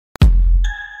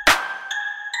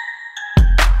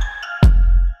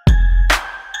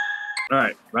All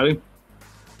right, ready?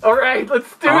 All right,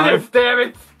 let's do this, damn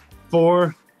it.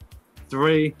 4,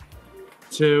 3,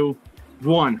 2,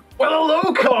 1. Well,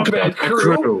 hello, Kombat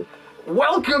crew.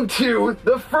 Welcome to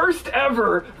the first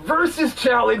ever Versus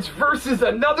Challenge versus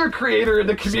another creator in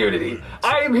the community.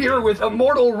 I am here with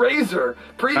Immortal Razor,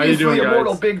 previously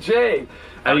Immortal Big J.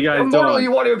 How you guys Immortal, doing?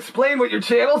 you want to explain what your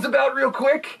channel's about real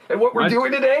quick and what we're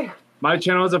doing today? My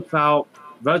channel is about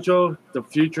retro, the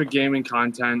future gaming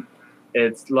content.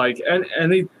 It's like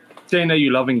anything that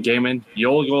you love in gaming,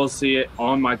 you'll go see it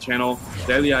on my channel.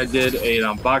 Lately, I did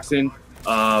an unboxing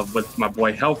with my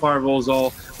boy Hellfire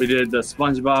Rosal. We did the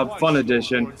SpongeBob Fun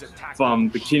Edition from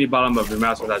Bikini Bottom of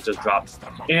Remastered that just dropped.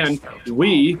 And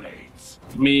me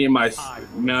and my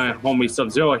homie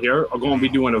Sub-Zero here are going to be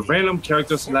doing a random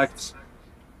character select.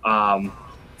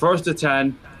 First to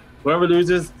 10. Whoever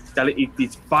loses, gotta eat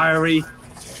these fiery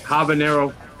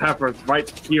habanero peppers right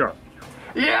here.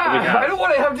 Yeah, I don't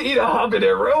want to have to eat a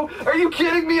habanero. Are you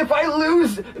kidding me? If I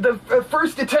lose the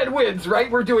first to 10 wins,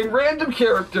 right? We're doing random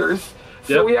characters.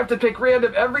 So we have to pick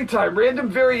random every time, random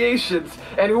variations,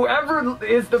 and whoever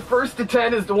is the first to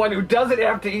 10 is the one who doesn't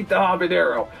have to eat the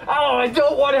habanero. Oh, I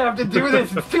don't want to have to do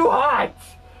this. It's too hot.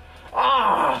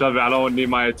 Ah. I don't need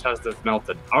my intestines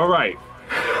melted. All right.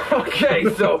 Okay,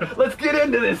 so let's get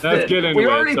into this. We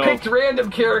already picked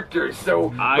random characters,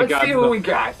 so let's see who we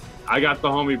got. I got the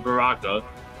homie Baraka.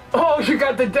 Oh, you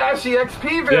got the Dashy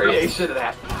XP variation of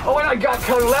that. Oh, and I got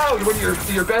Kung Lao, one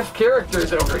of your best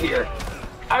characters over here.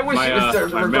 I wish you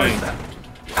would reverse that.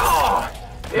 Oh,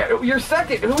 yeah, your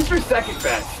second. Who's your second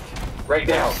best right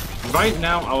now? Right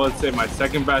now, I would say my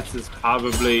second best is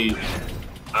probably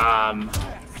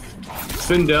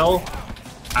Sindel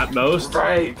at most.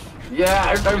 Right.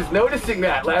 Yeah, I was noticing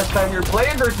that last time you were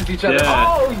playing versus each other. Yeah.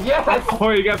 Oh, yes! Oh,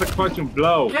 you got the crushing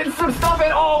blow. Getting some stuff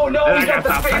in. Oh, no, he got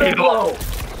the fatal blow.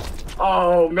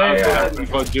 Oh, man. I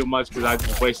didn't go do much because I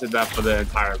just wasted that for the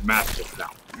entire match just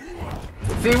now.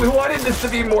 See, we wanted this to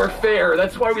be more fair.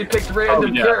 That's why we picked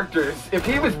random characters. If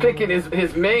he was picking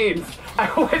his mains,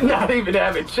 I would not even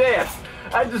have a chance.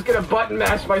 I'm just going to button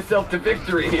mash myself to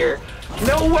victory here.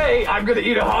 No way I'm going to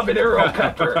eat a habanero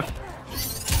pepper.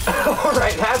 All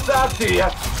right, hats off to you.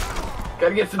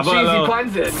 Gotta get some cheesy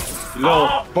puns in.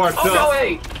 No,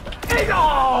 wait. Hey, no,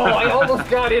 I almost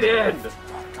got it in.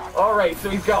 All right, so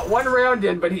he's got one round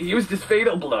in, but he used his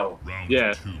fatal blow.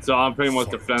 Yeah, so I'm pretty much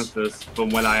defenseless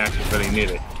from when I actually really need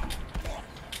it.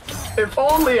 If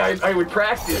only I would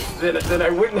practice, then I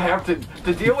wouldn't have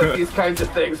to deal with these kinds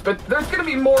of things. But there's going to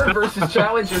be more versus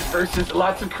challenges versus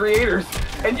lots of creators.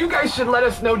 And you guys should let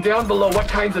us know down below what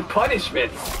kinds of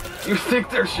punishments you think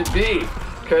there should be.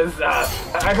 Because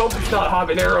I hope it's not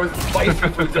habaneros and spicy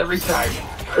foods every time.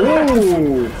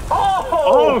 Ooh!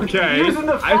 Oh! Okay. Using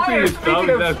the fire, speaking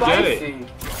of spicy.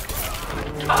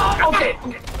 Okay.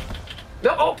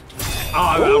 No, oh!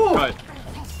 Oh, I'm cut.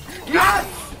 Yes!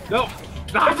 No!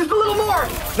 Just a little more!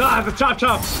 Nah, the chop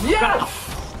chop! Yes!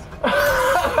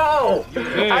 Oh!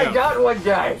 I got one,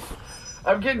 guys.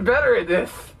 I'm getting better at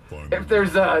this. If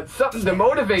there's something to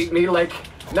motivate me, like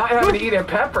not having to eat a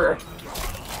pepper.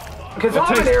 Because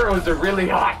habaneros are really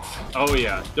hot. Oh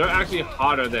yeah, they're actually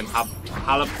hotter than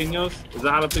jalapenos. Is it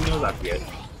jalapenos? I forget.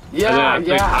 Yeah, and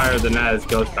then higher than that is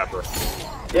ghost pepper.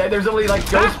 Yeah, there's only like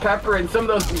ghost pepper and some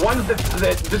of those ones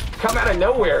that just come out of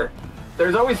nowhere.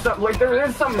 There's always something like there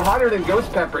is something hotter than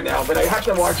ghost pepper now, but I have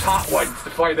to watch hot ones to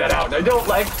find that out. And I don't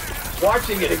like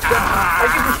watching it except I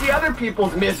get to see other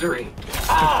people's misery.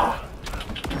 Ah!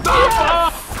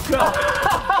 Yes!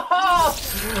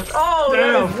 Oh, that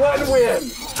is one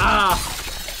win.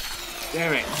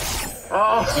 Damn it.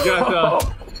 Oh. You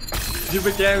got you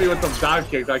began me with some dog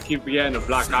kicks. I keep getting a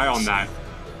black eye on that.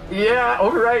 Yeah,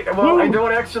 all right. Well, I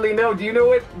don't actually know. Do you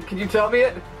know it? Can you tell me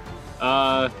it?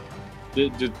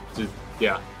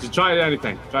 Yeah. Just try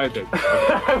anything. Try anything.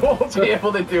 I won't be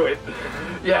able to do it.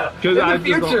 Yeah. In the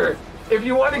future, if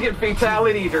you want to get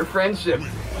fatalities or friendships,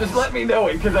 just let me know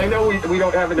it, because I know we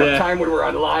don't have enough time when we're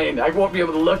online. I won't be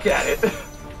able to look at it.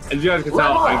 As you guys can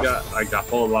tell, I got like a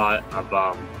whole lot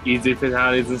of easy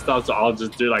fatalities and stuff, so I'll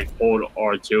just do like hold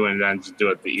R2 and then just do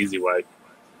it the easy way.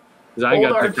 Because I ain't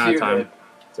got that kind of time.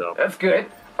 So. That's good.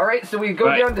 All right, so we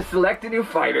go down to select a new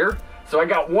fighter. So I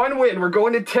got one win. We're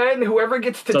going to 10. Whoever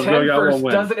gets to 10 first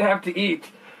doesn't have to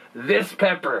eat this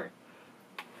pepper.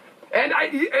 And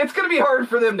it's going to be hard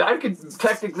for them. I could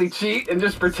technically cheat and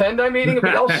just pretend I'm eating it,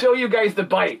 but I'll show you guys the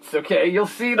bites, okay? You'll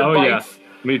see the bites. Yeah.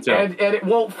 Me too. And it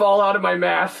won't fall out of my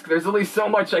mask. There's only so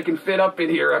much I can fit up in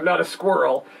here. I'm not a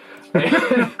squirrel.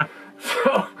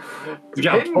 So,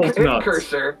 hidden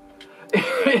cursor.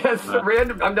 Yes,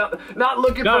 random. I'm not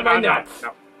looking for my nuts.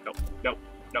 No.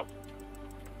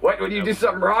 What? Would you do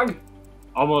something wrong?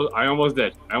 I almost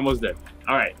did.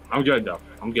 All right, I'm good though.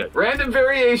 I'm good. Random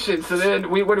variation. So then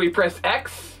what do we press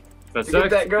X? Press to get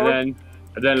X, that going?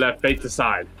 and then let fate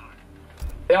decide.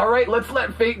 All right, let's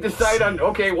let fate decide on.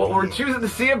 Okay, well we're choosing the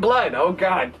Sea of Blood. Oh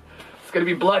God, it's gonna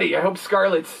be bloody. I hope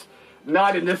Scarlet's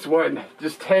not in this one.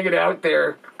 Just hanging out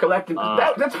there, collecting.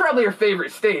 That's probably her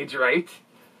favorite stage, right?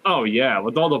 Oh yeah,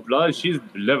 with all the blood, she's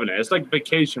living it. It's like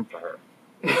vacation for her.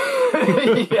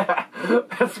 Yeah,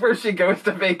 that's where she goes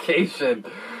to vacation.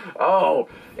 Oh,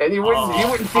 and you wouldn't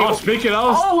see. Oh, speaking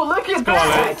of. Oh, look at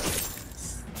that!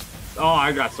 Oh,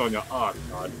 I got Sonya. Oh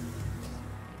God.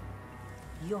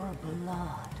 Your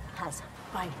blood has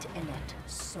fight in it,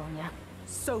 Sonya.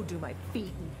 So do my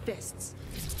feet and fists.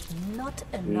 Not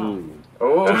enough.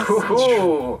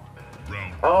 Oh,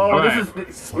 right.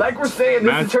 This is like we're saying.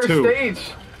 This is her stage.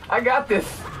 I got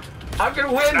this. I'm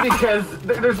gonna win because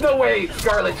there's no way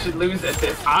Scarlet should lose at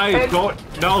this. I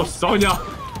don't know, Sonya.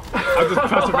 I'm just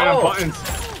pressing random buttons.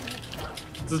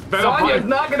 Sonya's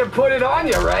not gonna put it on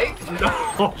you, right?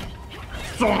 No.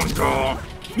 Sonya.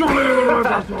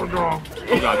 Oh God.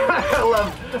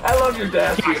 I love your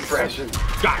Daffy impression.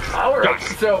 Guys, All right,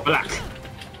 so relax.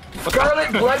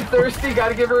 Scarlet Bloodthirsty,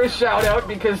 gotta give her a shout out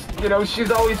because you know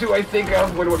she's always who I think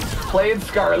of when we're playing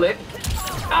Scarlet.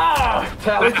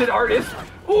 Talented artist.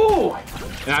 Ooh.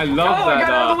 And I love that. I got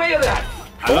out of the way of that.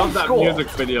 I love that music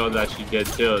video that she did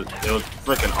too. It was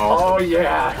freaking awesome. Oh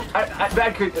yeah,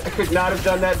 I could not have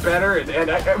done that better, and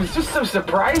I was just so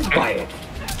surprised by it.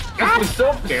 It was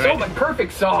so like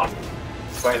perfect song,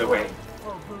 by the way.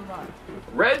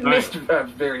 Red Mist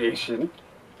variation.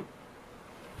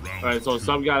 Alright, so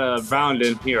some got a round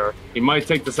in here. He might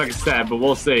take the second stab, but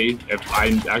we'll see if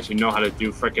I actually know how to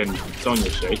do frickin' Sonya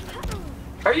shake.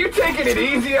 Are you taking it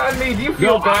easy on me? Do you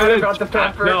feel bad about the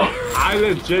pepper? No, I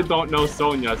legit don't know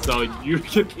Sonya, so you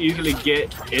can easily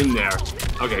get in there.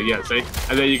 Okay, yeah, see?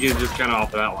 And then you can just kind of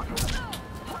off of that one.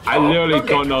 I literally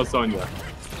don't know Sonya.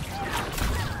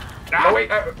 Oh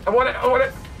wait, I want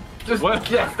to just, what?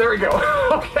 Yes, there we go.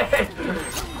 Okay.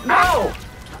 No!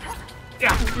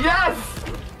 Yeah. Yes!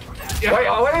 Yeah. Wait,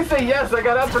 when I say yes, I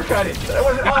got uppercutted. That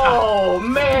wasn't, oh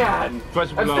man!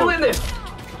 I'm still in this.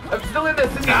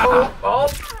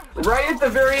 Right at the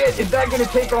very end. Is that going to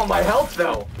take all my health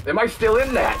though? Am I still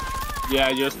in that? Yeah,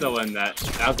 you're still in that.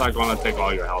 That's not going to take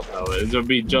all your health though. It'll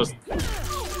be just a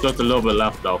little bit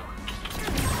left though.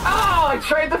 Oh, I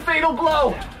tried the fatal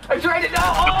blow. I tried it.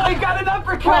 Oh, I got an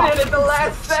uppercut in at the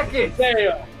last second.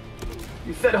 Damn.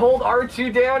 You said hold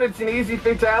R2 down. It's an easy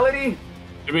fatality.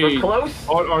 You mean close?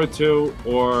 Hold R2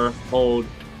 or hold?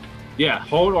 Yeah,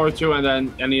 hold R2 and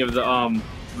then any of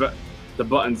the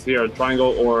buttons here,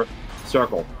 triangle or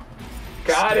circle.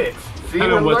 Got it. See,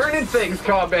 we're learning things,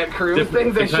 Combat Crew.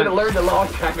 Things I should have learned a long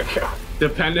time ago.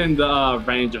 Depending the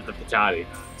range of the fatality.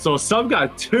 So Sub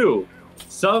got 2.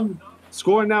 Sub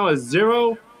score now is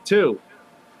 0-2.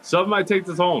 Sub might take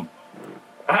this home.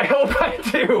 I hope I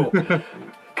do.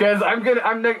 Because I'm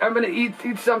gonna eat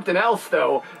something else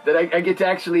though that I get to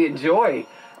actually enjoy.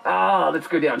 Let's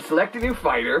go down. Select a new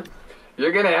fighter.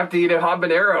 You're gonna have to eat a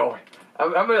habanero.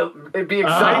 I'm gonna be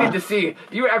excited to see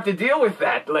you have to deal with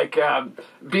that, like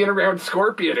being around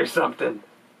Scorpion or something.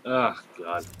 Oh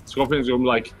God, Scorpion's gonna be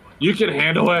like, you can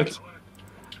handle it.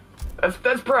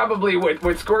 That's probably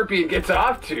what Scorpion gets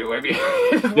off to. I mean,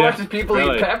 he just watches people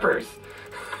eat peppers.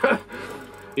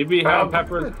 He'd be having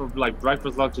peppers for like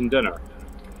breakfast, lunch, and dinner.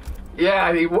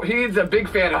 Yeah, he's a big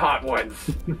fan of hot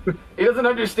ones. He doesn't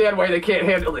understand why they can't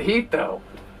handle the heat, though.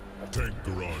 Tank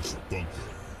garage bunker.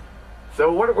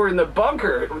 So we're in the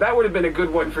bunker. That would have been a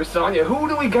good one for Sonya. Who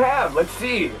do we have? Let's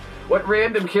see what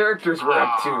random characters we're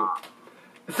up to.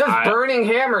 It says Burning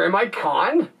Hammer. Am I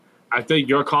Khan? I think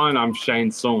you're Khan. I'm Shang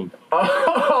Tsung.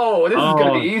 Oh, this is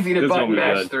gonna be easy to button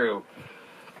mash through.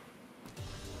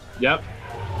 Yep,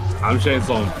 I'm Shang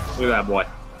Tsung. Look at that boy.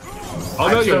 Oh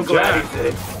no, I'm you're so glad Jack. he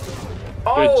did.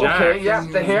 Oh, okay.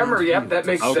 Yep, the hammer. Yep, that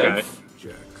makes sense.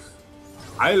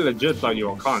 I legit thought you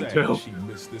were Khan too. She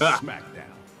missed this smackdown.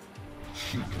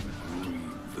 She can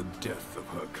breathe the death of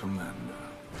her commander.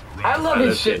 I love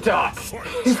his shit talk.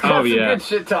 He's got some good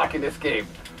shit talk in this game.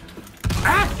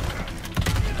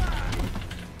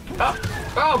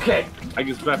 Oh, okay. I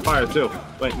can spread fire too.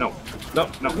 Wait, no.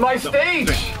 My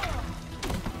stage.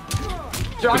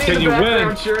 Johnny in the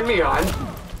background cheering me on.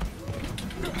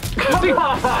 Come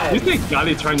on! You think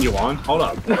Johnny turned you on? Hold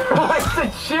up. I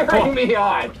said cheering me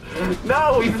on.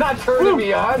 No, he's not turning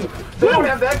me on. They don't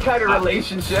have that kind of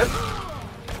relationship.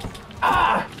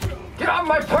 Get off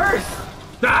my purse!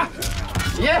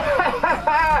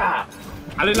 Yeah!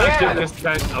 I did not get this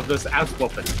kind of this ass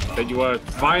whooping that you were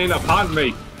trying upon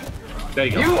me. There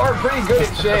you go. You are pretty good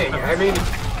at Shang. I mean,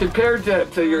 compared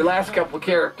to your last couple of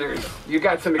characters, you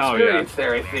got some experience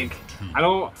there, I think. I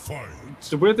don't...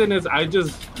 The weird thing is, I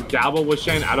just dabble with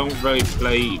Shane. I don't really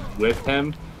play with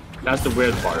him. That's the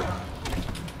weird part.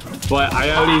 But I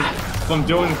at least, from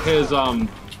doing his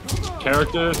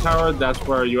character tower, that's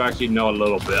where you actually know a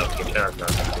little bit of the character.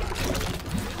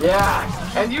 Yeah,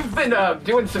 and you've been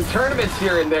doing some tournaments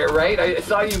here and there, right? I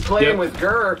saw you playing with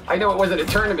Gur. I know it wasn't a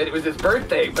tournament, it was his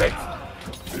birthday, but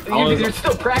you're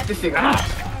still practicing, huh?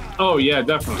 Oh, yeah,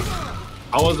 definitely.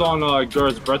 I was on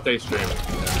Gur's birthday stream.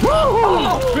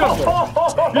 Beautiful.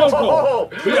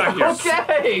 Beautiful. We got here.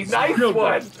 Okay, nice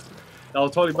one. That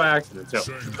was totally by accident, too.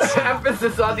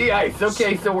 Emphasis on the ice.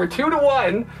 Okay, so we're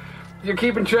 2-1. You're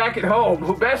keeping track at home.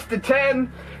 Who best of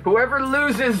 10? Whoever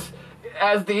loses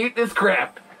has to eat this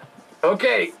crap.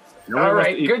 Okay. All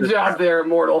right. Good job there,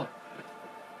 Immortal.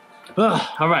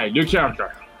 All right, new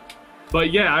character.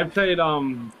 But yeah, I played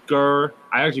Gur.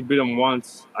 I actually beat him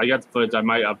once. I got the footage. I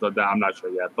might upload that. I'm not sure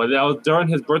yet. But that was during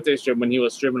his birthday stream when he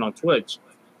was streaming on Twitch,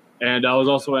 and I was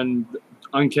also in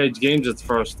Uncaged Games'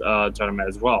 first tournament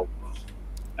as well.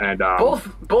 And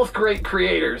both great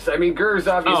creators. I mean, Gur's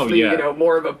obviously you know,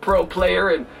 more of a pro player,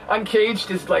 and Uncaged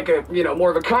is like a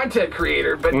more of a content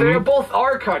creator. But they both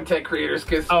are content creators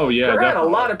because there had a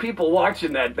lot of people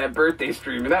watching that birthday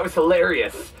stream, and that was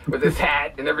hilarious with his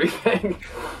hat and everything.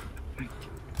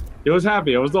 He was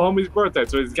happy. It was the homie's birthday,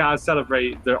 so he's got to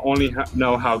celebrate. They only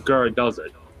know how Gur does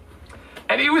it.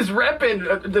 And he was repping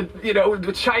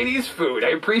the Chinese food. I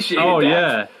appreciate that. Oh,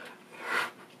 yeah.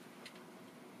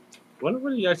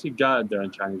 What he actually got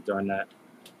during Chinese during that?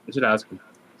 I should ask him.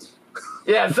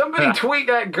 Yeah, somebody tweet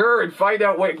at Gur and find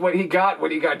out what he got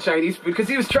when he got Chinese food, because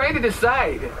he was trying to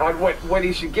decide on what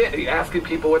he should get. He asking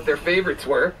people what their favorites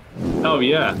were. Oh,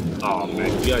 yeah. Oh,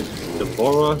 man. You got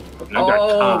Deborah. And I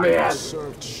got Khan. Man.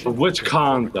 But which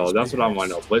Khan, though? That's what I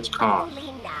want to know. Which Khan?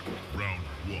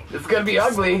 It's going to be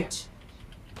ugly.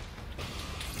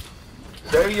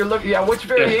 So you're looking, which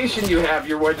variation you have,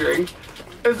 you're wondering.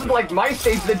 This is like my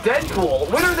stage, the Deadpool.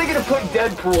 When are they going to put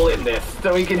Deadpool in this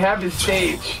so he can have his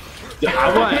stage? Yeah,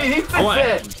 I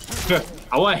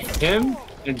want him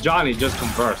and Johnny just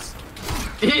converse.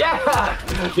 Yeah,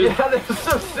 they're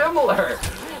so similar.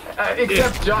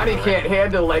 Except Johnny can't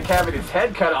handle like having his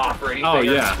head cut off or anything. Oh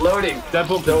yeah, or exploding.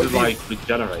 Deadpool so is like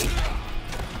regenerate.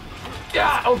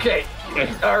 Yeah. Okay.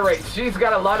 All right. She's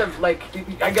got a lot of like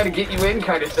I got to get you in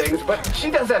kind of things, but she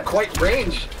does have quite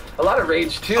range. A lot of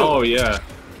range too. Oh yeah.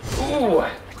 Ooh.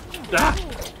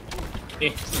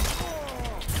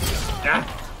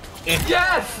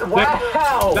 Yes!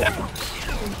 Wow!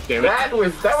 Damn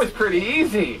it. That was pretty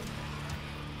easy.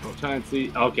 I'm trying to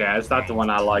see. Okay, that's not the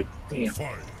one I like. Damn.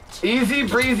 Easy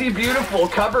breezy, beautiful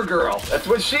cover girl. That's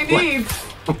what she needs.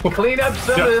 Clean up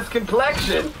some of this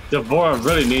complexion. Deborah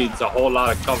really needs a whole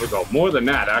lot of cover girl. More than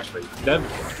that, actually. That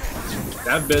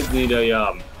bitch need a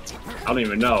I don't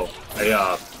even know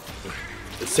a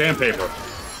sandpaper.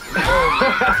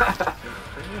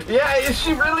 Yeah, is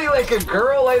she really like a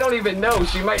girl? I don't even know.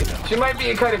 She might be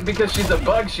a kind of, because she's a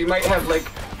bug. She might have like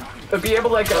be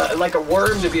able like a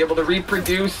worm to be able to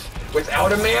reproduce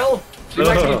without a male. She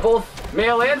might be both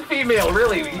male and female.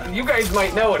 Really, you guys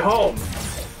might know at home.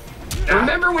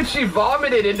 Remember when she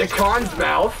vomited into Khan's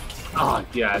mouth? Oh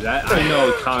yeah, that I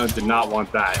know. Khan did not want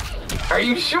that. Are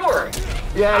you sure?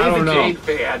 Yeah, he's a Jade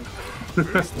fan.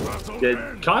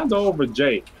 Yeah, Khan's over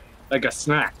Jade like a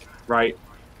snack, right?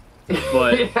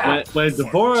 But when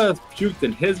Deborah puked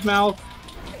in his mouth,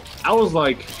 I was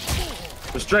like,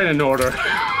 restraining order.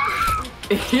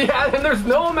 Yeah, and there's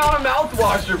no amount of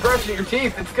mouthwash or brushing your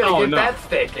teeth that's gonna get that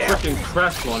steak out. Freaking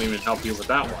Crest won't even help you with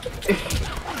that one.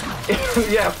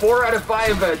 Yeah, 4 out of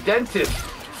 5 dentists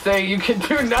say you can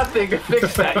do nothing to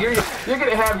fix that. You're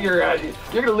gonna have your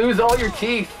you're gonna lose all your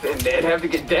teeth and have to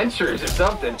get dentures or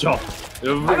something. I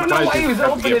don't know why he was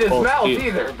opening his mouth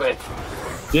either, but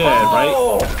right.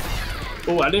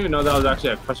 Oh, I didn't even know that was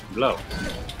actually a crushing blow.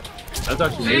 That's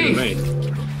actually new to me.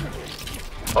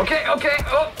 Okay.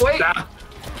 Oh, wait.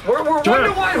 We're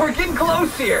 1-1. We're getting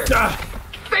close here.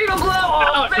 Fatal blow.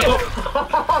 Oh, fatal.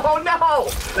 Oh no.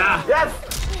 Yes.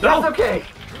 That's okay.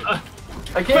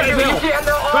 I can't do it. You can't.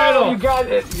 No. Oh, you got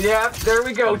it. Yeah. There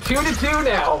we go. 2-2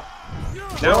 now.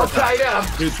 We're all tied up.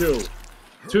 2-2.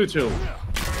 2-2.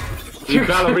 You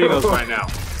ballerinas right now.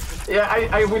 Yeah,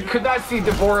 I could not see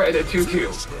Deborah in a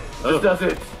 2-2. This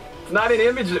doesn't. It's not an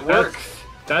image that works.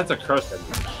 That's a cursed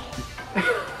image.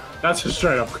 That's a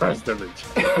straight up cursed image.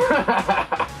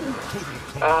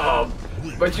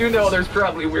 But you know, there's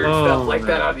probably weird stuff like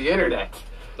that on the internet.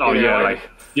 Oh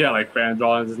yeah, like fan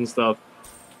drawings and stuff.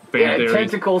 Fan theories.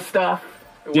 Tentacle stuff.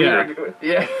 Yeah.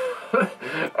 Yeah.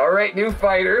 All right, new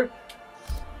fighter.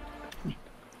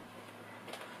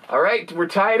 All right, we're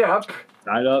tied up.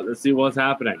 Tied up. Let's see what's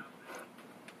happening.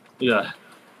 Yeah.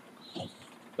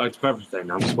 Dr. Pepper thing.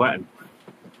 I'm sweating.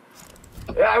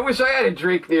 Yeah, I wish I had a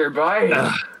drink nearby.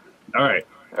 All right.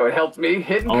 That would help me.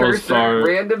 Hidden Almost cursor, start-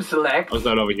 random select. I'll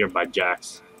start over here by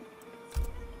Jax.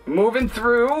 Moving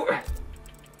through.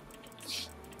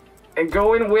 And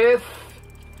going with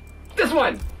this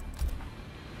one.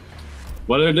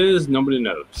 What it is, nobody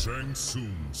knows. Shang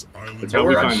Tsung's island. Until And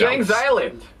we we're on find Shang's out.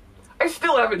 Island. I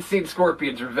still haven't seen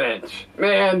Scorpion's Revenge.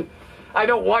 Man, I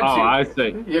don't want Oh, to. I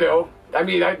see. You know, I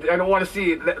mean, I don't want to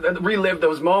see, relive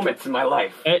those moments in my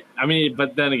life. I mean,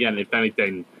 but then again, if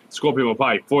anything, Scorpion will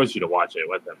probably force you to watch it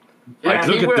with him. Yeah, Like,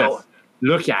 look he at will. this.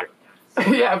 Look at it.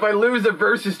 Yeah, if I lose a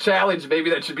versus challenge, maybe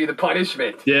that should be the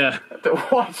punishment. Yeah. To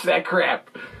watch that crap.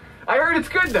 I heard it's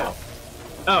good, though.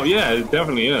 Oh, yeah, it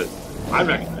definitely is. I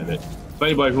recommend it. For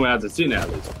anybody who hasn't seen it, at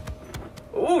least.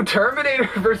 Ooh, Terminator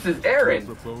versus Aaron.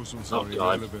 Proposals Oh, are God.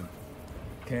 irrelevant.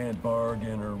 Can't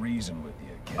bargain or reason with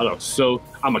you. Hello, so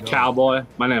I'm a cowboy.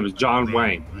 My name is John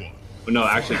Wayne. Well, no,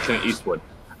 actually, Clint Eastwood.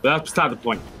 But that's beside the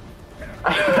point.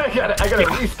 I gotta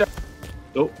restart.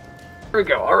 Oh, Here we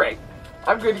go. All right.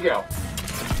 I'm good to go.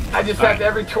 I just have to,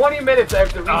 every 20 minutes, I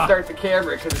have to restart the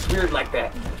camera because it's weird like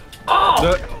that. Oh!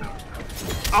 look.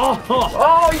 Oh,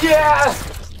 Oh, yeah!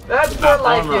 That's more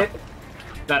like armor. it.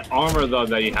 That armor, though,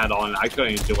 that you had on, I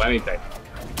couldn't even do anything.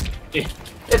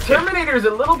 The Terminator's a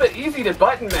little bit easy to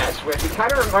button mash with. It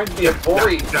kind of reminds me of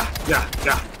Voorhees.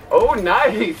 Yeah. Oh,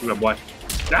 nice. Good boy.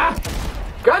 Ah,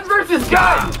 Gun versus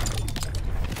gun!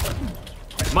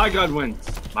 my gun wins.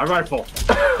 My rifle.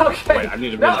 Okay. Wait, I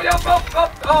need to no, read no,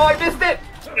 oh, I missed it!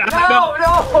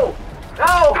 No.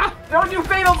 No! Don't you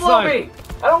fatal blow Son. me!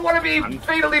 I don't want to be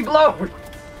fatally blown!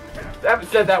 I haven't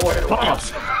said that one in a while.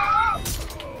 Pause.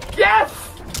 Yes!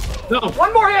 No.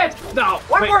 One more hit! No.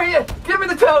 One wait. more hit! Get him in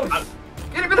the toes!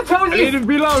 Get him in the toesies! I need to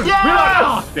reload. Yes! Reload.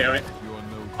 Oh, damn it.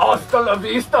 Hasta la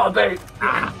vista, babe!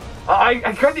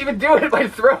 I couldn't even do it in my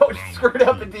throat. Screwed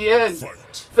up at the end.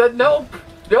 Said nope.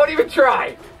 Don't even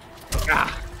try.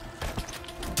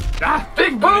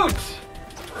 Big boots!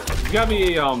 You got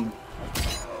me a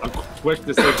quick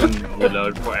decision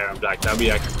reload for Aaron Black. That'd be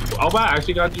actually. Oh wow, I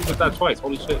actually got you with that twice.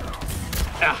 Holy shit.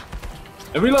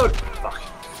 And reload. Fuck.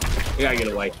 I gotta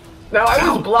get away. Now,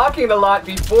 I was blocking a lot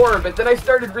before, but then I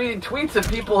started reading tweets of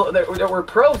people that were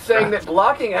pro saying that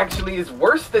blocking actually is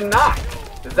worse than not.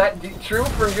 Is that true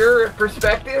from your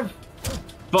perspective?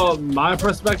 From my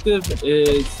perspective,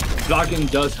 is blocking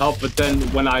does help, but then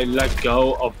when I let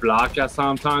go of block at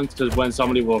sometimes, because when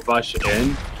somebody will rush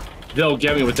in, they'll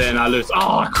get me with it and I lose.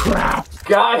 Oh crap!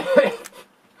 Got it.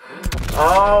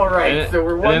 All right, so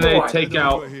we're one and to then they one. take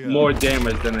out more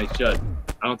damage than they should.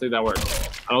 I don't think that works.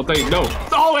 I don't think. No.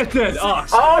 Oh, it did. Oh,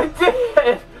 Oh, it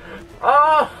did!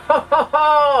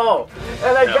 Oh!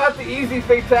 And I got the easy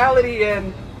fatality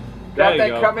in. Got There you that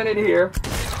go. coming in here.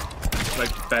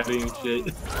 like betting and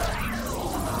shit.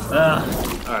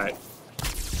 All right.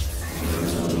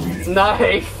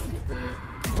 Nice.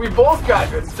 We both got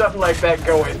something like that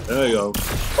going. There you go.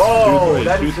 Oh, 2-3,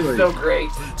 that is just 2-3. so great.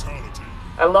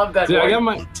 I love that See, I got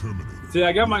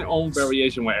one. my own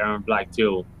variation with Aaron Black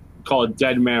too, called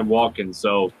Dead Man Walking.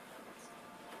 So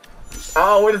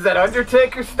Oh, what is that,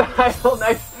 Undertaker style?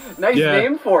 Nice Yeah.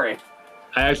 name for it.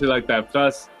 I actually like that.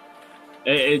 Plus,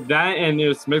 that and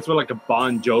it's mixed with like a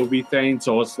Bon Jovi thing,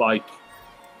 so it's like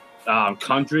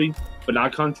country, but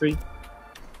not country.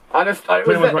 On a,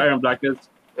 Pretty much what Aaron Black is.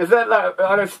 is that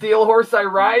on a steel horse I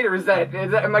ride, or is that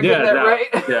am I getting that right?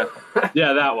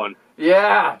 Yeah, that one.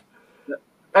 Yeah.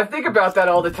 I think about that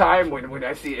all the time when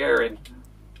I see Aaron.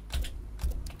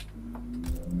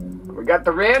 We got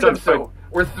the random, so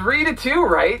we're 3-2,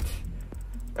 right?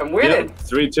 I'm winning. Yep,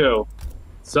 3-2.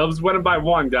 Subs winning by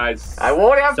 1, guys. I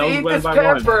won't have to Subs eat winning this by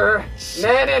 1. pepper.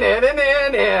 Nah, nah, nah, nah, nah,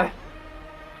 nah.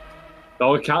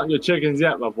 Don't count your chickens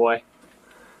yet, my boy.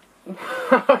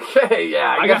 Okay,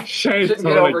 yeah. I got Shane shouldn't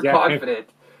get again. overconfident.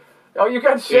 Oh, you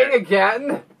got Shane Yeah.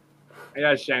 again? I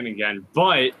got Shane again,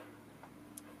 but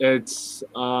it's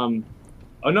oh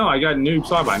no, I got noob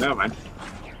sorry by now, man.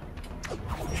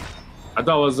 I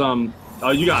thought it was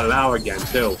oh, you got Lau again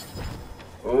too.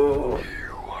 Ooh.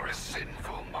 You are a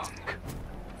sinful monk.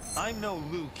 I'm no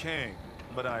Liu Kang,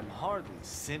 but I'm hardly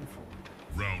sinful.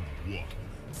 Round 1.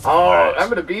 Oh, I'm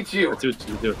gonna beat you. Let's do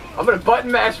it. I'm gonna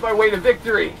button mash my way to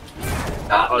victory.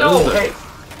 Oh, No, this is hey.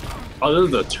 Oh, this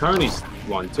is the tourney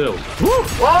one too.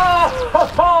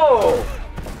 Whoa!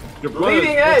 Your brother's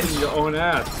Leading edge. kicking your own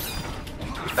ass.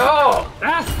 Oh!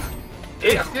 Ah!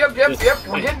 Yep.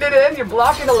 We're getting it in. You're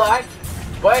blocking a lot.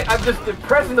 But I'm just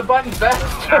pressing the button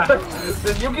faster.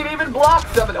 You can even block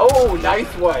something. Oh, nice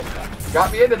one.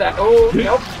 Got me into that. Oh,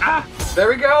 nope. There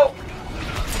we go.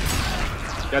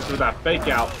 That's with that fake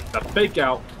out. The fake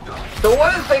out. So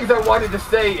one of the things I wanted to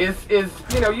say is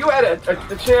you know, you had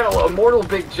a channel, Immortal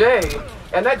Big J,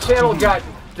 and that channel got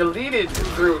deleted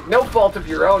through no fault of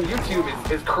your own.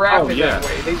 YouTube is crap in that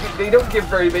way. They don't give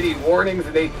very many warnings,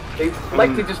 and they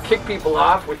like to just kick people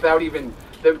off without even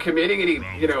them committing any,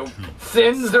 you know,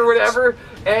 sins or whatever.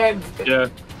 And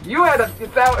you had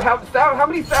how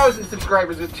many thousand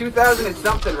subscribers? It was 2,000 and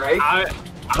something, right?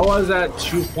 I was at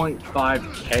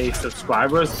 2.5K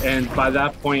subscribers, and by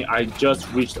that point, I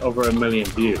just reached over 1 million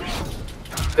views.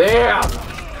 Damn!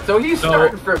 So he's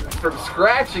starting from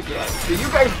scratch again. So you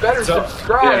guys better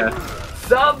subscribe.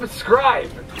 Subscribe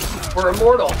for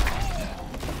Immortal.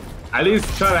 At least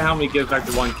try to help me get back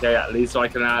to 1K at least, so I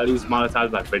can at least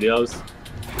monetize my videos.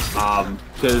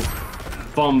 Because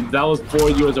that was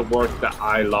 4 years of work that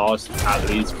I lost at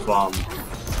least from.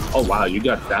 Oh wow, you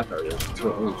got that area.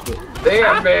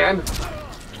 Damn, man.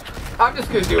 I'm just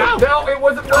gonna do it. No, it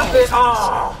wasn't worth it.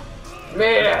 Oh,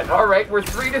 man. All right, we're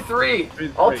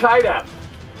 3-3. All tied up.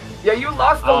 Yeah, you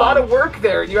lost a lot of work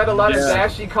there. You had a lot of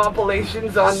Dashy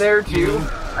compilations on there too.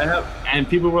 I have, and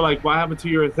people were like, "What happened to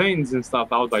your things and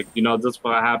stuff?" I was like, "You know, this is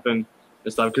what happened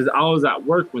and stuff." Because I was at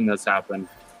work when this happened,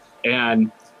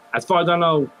 and as far as I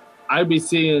know, I'd be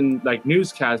seeing like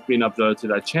newscasts being uploaded to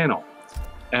that channel.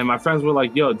 And my friends were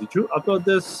like, "Yo, did you upload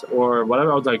this or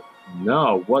whatever?" I was like,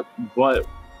 "No, what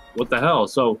the hell?"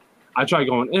 So I tried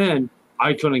going in,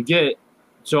 I couldn't get,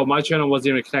 so my channel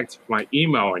wasn't even connected to my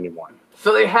email anymore.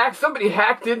 So somebody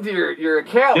hacked into your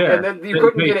account, and then you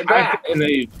couldn't get it back. And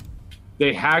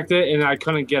they hacked it, and I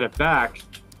couldn't get it back.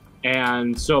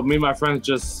 And so me and my friends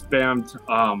just spammed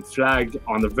flag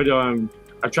on the video, and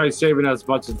I tried saving as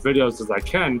much as videos as I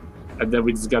can, and then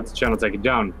we just got the channel taken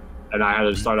down. And I had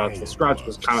to start out from scratch,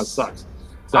 which kind of sucks.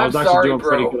 So I was actually doing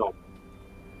pretty good.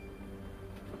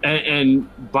 And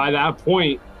by that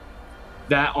point,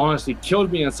 that honestly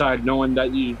killed me inside, knowing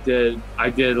that I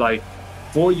did like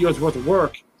 4 years worth of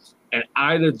work, and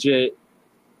I legit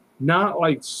not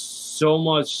like so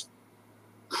much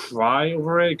cry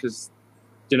over it, because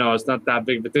you know it's not that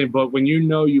big of a thing. But when you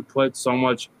know you put so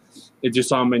much into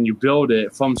something and you build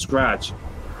it from scratch,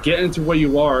 getting to where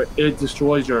you are, it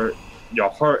destroys your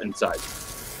heart inside.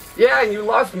 Yeah, and you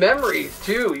lost memories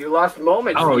too. You lost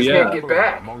moments you can't get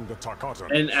back.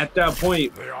 And at that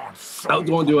point, I was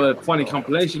going to do a funny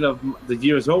compilation of the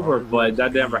years over, but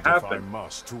that never happened.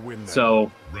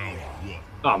 So,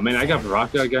 oh man, I got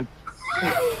Baraka again.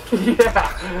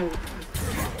 Yeah.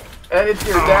 And it's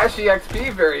your Dashy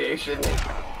XP variation.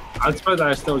 I'm surprised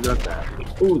I still got that.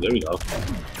 Ooh, there we go.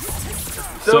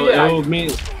 So yeah, it would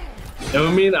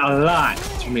mean a lot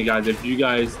to me, guys, if you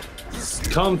guys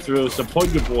come through, support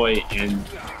your boy, and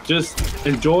just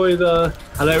enjoy the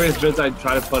hilarious vids I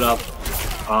try to put up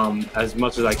as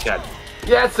much as I can.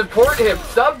 Yeah, support him.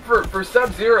 Sub for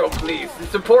Sub-Zero, please.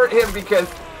 Support him, because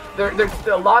there's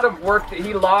a lot of work that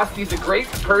he lost. He's a great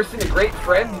person, a great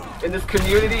friend in this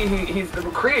community. He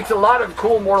creates a lot of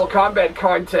cool Mortal Kombat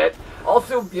content.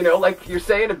 Also, you know, like you're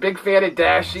saying, a big fan of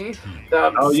Dashy.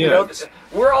 You know,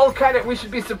 we're all we should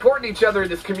be supporting each other in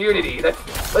this community.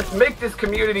 Let's make this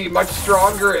community much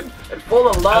stronger and full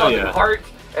of love and heart.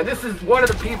 And this is one of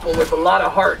the people with a lot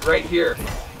of heart right here.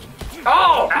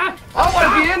 Oh, I want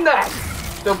to be in that.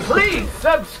 So please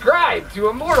subscribe to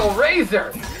Immortal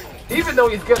Razor, even though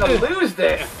he's gonna lose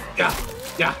this. Yeah.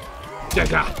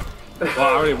 Well,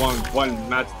 I already won one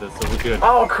match this, so we're good.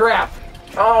 Oh crap.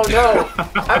 Oh no!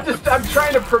 I'm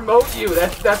trying to promote you.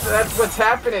 That's what's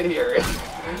happening here. I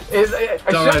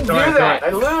shouldn't do that.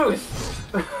 I lose.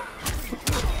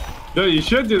 No, you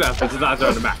should do that, but it's not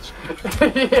during the match.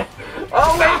 Yeah.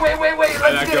 Oh wait!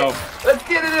 Let's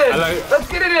get it in. Let's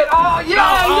get it in. Oh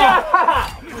yeah!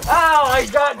 Oh, I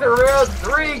got to round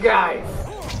 3, guys.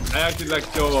 I actually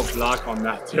like go a block on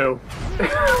that too.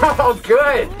 Oh,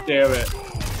 good. Damn it.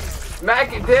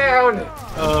 Smack it down.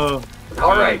 Oh.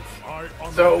 All right.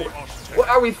 So, what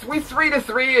are we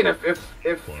 3-3, and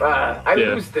if I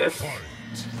lose this,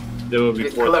 there will be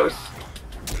close.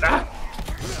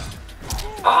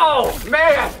 Oh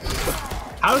man!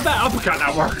 How does that uppercut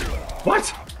not work?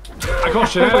 What? I call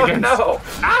shenanigans. Oh,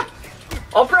 no.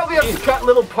 I'll probably have to cut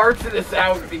little parts of this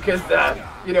out, because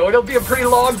you know, it'll be a pretty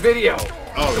long video.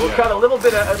 Oh, so we'll cut a little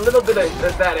bit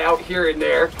of that out here and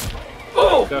there.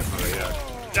 Oh! Definitely,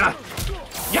 yeah.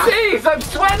 Jeez, I'm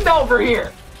sweating over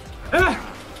here.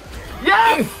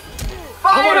 Yes!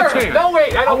 Fire! No,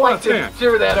 wait, I don't like to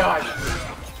cheer that on.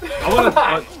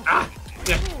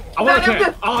 I I want a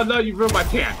can. Oh no, you ruined my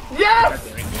can. Yes!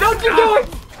 Don't you do it!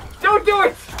 Don't do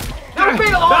it! Don't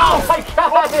fail! Oh my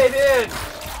god, it is!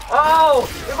 Oh,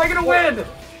 am I gonna win?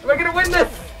 Am I gonna win this?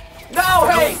 No,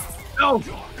 hey! No!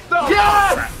 No!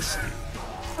 Yes!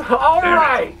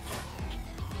 Alright!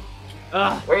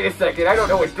 Wait a second, I don't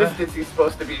know what distance he's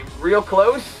supposed to be. Real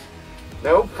close?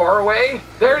 Nope, far away?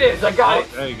 There it is, I got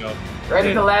it! There you go. Right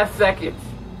at the last second.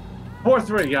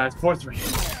 4-3, guys, 4-3.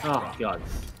 Oh, God.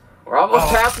 We're almost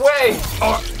halfway!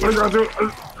 Oh, what are you gonna do?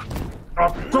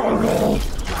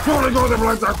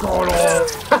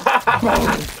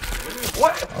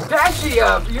 What? Dashy,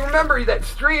 you remember that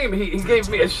stream he gave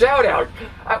me a shout out.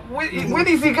 When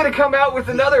is he gonna come out with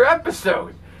another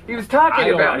episode? He was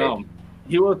talking about it.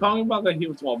 He was talking about that he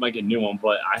was going to make a new one,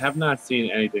 but I have not seen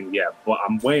anything yet, but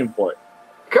I'm waiting for it.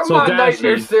 Come on,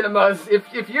 Nightmare Cinemas.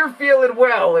 If you're feeling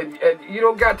well and you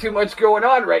don't got too much going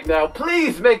on right now,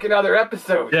 please make another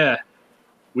episode. Yeah.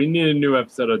 We need a new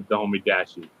episode of the homie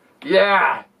Dashy.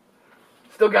 Yeah.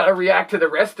 Still got to react to the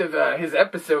rest of his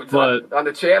episodes on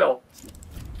the channel.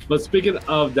 But speaking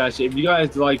of Dashy, if you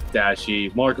guys like Dashy,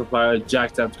 Markiplier,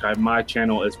 Jacksepticeye, my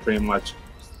channel is pretty much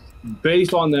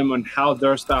based on them and how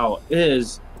their style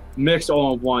is mixed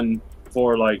all in one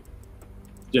for, like,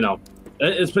 you know,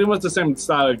 it's pretty much the same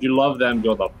style. If you love them,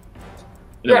 you'll love them.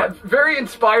 Anyway. Yeah, very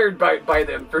inspired by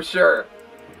them, for sure.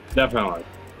 Definitely.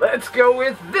 Let's go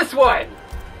with this one.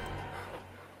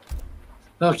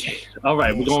 Okay. All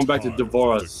right. We're going back to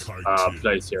Devorah's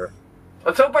place here.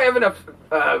 Let's hope I have enough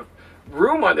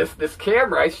room on this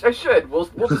camera. I should. We'll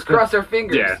just cross our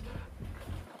fingers. Yeah.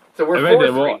 So we're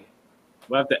 4-3.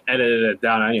 We'll have to edit it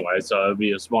down anyway, so it'll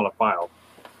be a smaller file.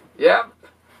 Yeah.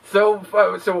 So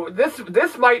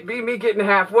this might be me getting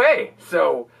halfway.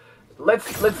 So let's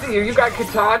see. You got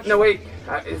Catan. No wait.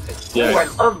 Yeah. Ooh,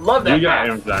 I love that. You got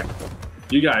Aaron Black.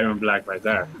 You got Aaron Black right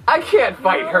there. I can't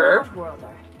fight her.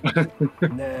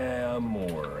 Nah, I'm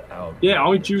more out. Yeah,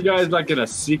 aren't you guys like in a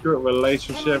secret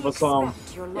relationship or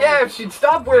something? Yeah, if she'd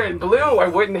stop wearing blue, I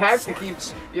wouldn't have to keep,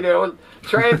 you know,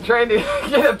 trying to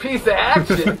get a piece of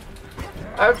action.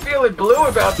 I'm feeling blue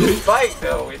about this fight,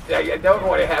 though. I don't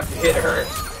want to have to hit her.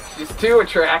 She's too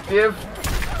attractive.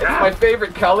 It's my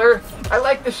favorite color. I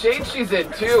like the shade she's in,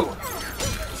 too.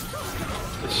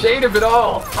 The shade of it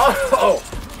all. Oh!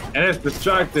 And it's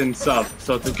distracting stuff,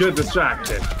 so it's a good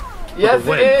distraction. Yes,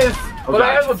 it is. But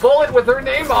I have a bullet with her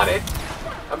name on it.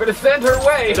 I'm going to send her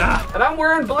way. And I'm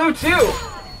wearing blue, too.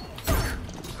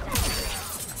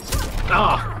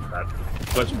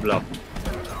 Such blood.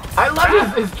 I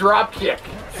love his drop kick.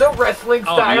 So wrestling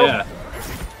style. Yeah.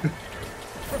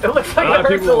 It looks like it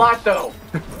hurts a lot, though.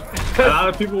 A lot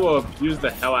of people will abuse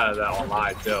the hell out of that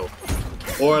online, too.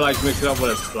 Or, like, mix it up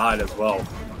with a slide as well.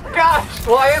 Gosh!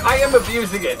 Well, I am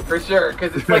abusing it, for sure,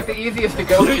 because it's, like, the easiest to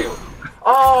go to.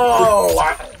 Oh!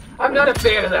 I'm not a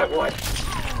fan of that one.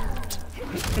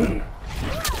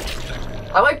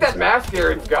 I like that mask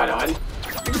Aaron's got on.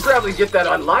 You can probably get that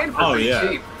online for pretty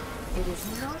cheap.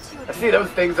 I see those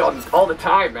things on all the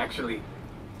time, actually.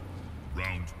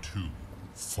 Round 2,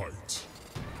 fight.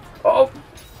 Oh.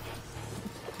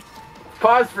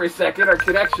 Pause for a second, our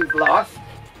connection's lost.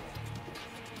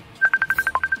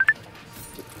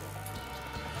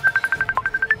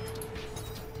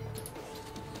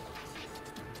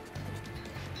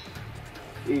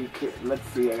 Let's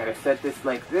see, I gotta set this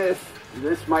like this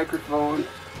microphone.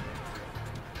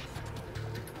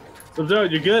 So, Joe,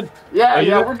 you good?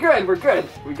 Yeah, we're good.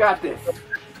 We got this.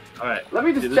 All right. Let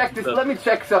me just check this. Let me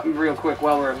check something real quick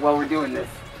while we're doing this.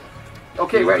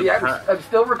 Okay, right? Yeah, I'm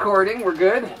still recording. We're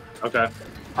good. Okay.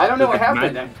 I don't know what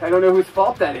happened. I don't know whose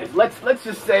fault that is. Let's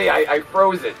just say I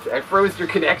froze it. I froze your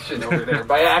connection over there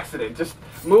by accident. Just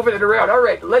moving it around. All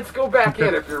right, let's go back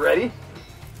in if you're ready.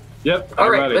 Yep. All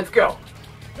right, let's go.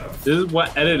 This is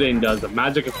what editing does. The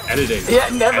magic of editing. Yeah,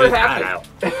 it never happened.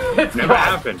 Never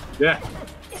happened. Yeah.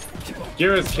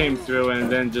 Gears came through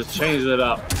and then just changed it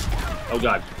up. Oh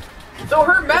God. So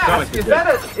her mask, is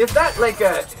that like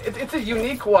a, it's a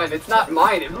unique one, it's not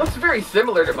mine. It looks very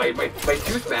similar to my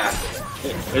tooth mask.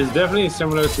 It's definitely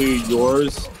similar to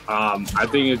yours. I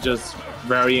think it's just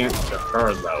variant to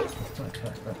her though.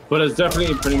 But it's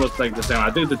definitely pretty much like the same.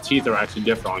 I think the teeth are actually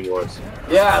different on yours.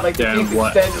 Yeah, like the teeth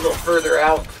extend a little further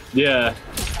out. Yeah.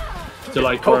 To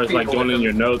like where it's like going in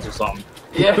your nose or something.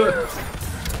 Yeah.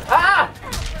 Ah!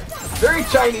 Very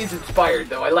Chinese inspired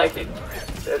though, I like it.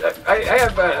 I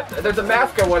have there's a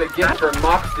mask I want to get from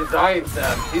Mox Designs.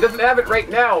 He doesn't have it right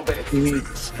now, but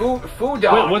it's Fu Dog.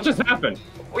 Wait, what just happened?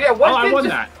 Well, yeah, what I won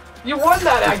that. You won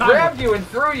that. I grabbed you and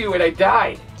threw you and I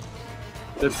died.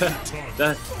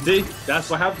 See, that's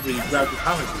what happens when you grab the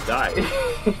comics and die.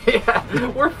 Yeah,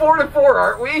 we're 4-4,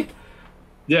 aren't we?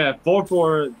 Yeah,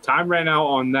 4-4. Time ran out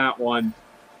on that one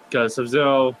because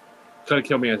Sub-Zero could have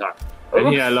killed me in time. And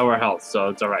he had lower health, so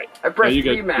it's alright. I pressed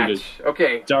yeah, rematch.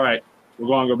 Okay. It's alright. We're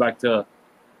going to go back to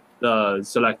the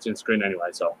selection screen anyway,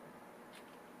 so.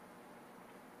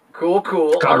 Cool.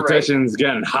 Competition's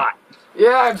getting hot.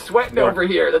 Yeah, I'm sweating over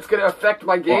here. That's going to affect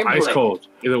my gameplay. Ice cold.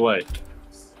 Either way.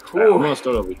 Right, I'm going to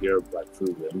start over here with like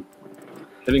food in.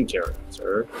 Hidden carrot,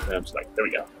 sir. And I'm just like, there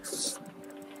we go.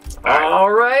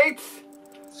 All right.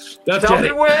 Tell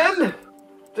me when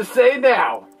to say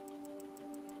now.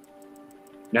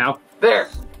 Now? There.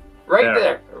 Right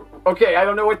there. Okay, I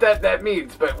don't know what that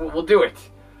means, but we'll do it.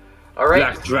 All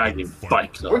right? Black Dragon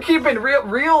Fight Club. We're keeping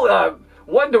real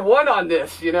 1-to-1 on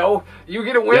this, you know? You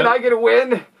get a win, I get a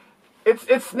win.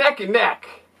 It's neck and neck.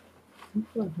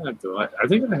 I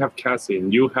think I have Cassie,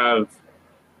 and you have...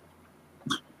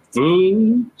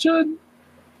 Fujin?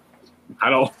 I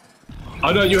don't...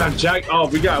 Oh, no, you have Jack. Oh, oh,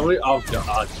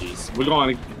 jeez. We're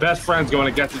going... Best friends going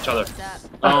against each other.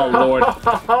 Oh, Lord.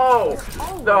 Oh,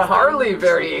 the Harley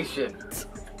variation.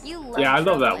 Yeah, I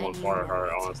love that one for her,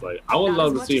 honestly. I would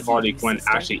love to see Harley Quinn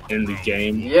actually in the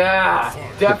game. Yeah,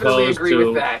 definitely agree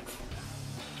with that.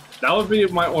 That would be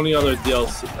my only other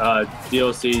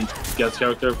DLC guest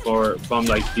character from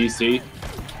like DC.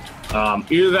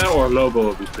 Either that or Lobo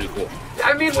would be pretty cool.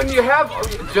 I mean, when you have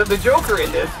the Joker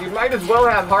in this, you might as well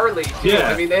have Harley, too. Yeah.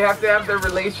 I mean, they have to have their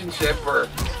relationship, or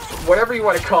whatever you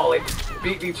want to call it,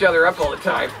 beating each other up all the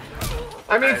time.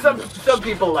 I mean, some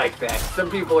people like that. Some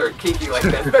people are kinky like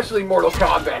that, especially Mortal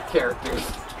Kombat characters.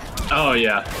 Oh,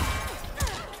 yeah.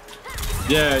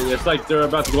 Yeah, it's like they're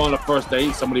about to go on a first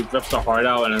date, somebody rips their heart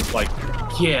out, and it's like,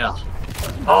 yeah.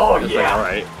 Oh, it's yeah. Like, all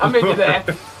right. I'm into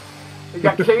that. We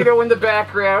got Kato in the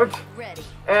background.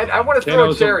 And I want to throw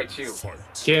a chair at you.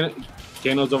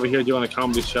 Kano's over here doing a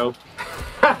comedy show.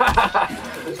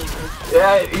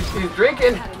 Yeah, he's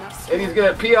drinking, and he's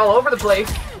going to pee all over the place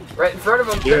right in front of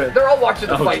him. Yeah. They're all watching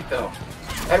the fight, though.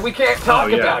 And we can't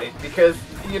talk about it because,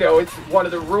 you know, it's one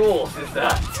of the rules. Is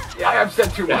yeah, I've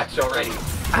said too much already.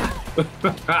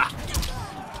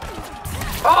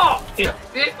 Oh!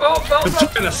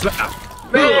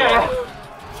 Man!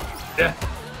 Yeah.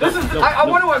 This is. I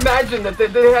want to imagine that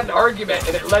they had an argument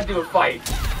and it led to a fight.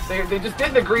 They just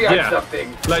didn't agree on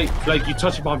something. Like you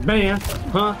touched my man,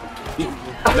 huh?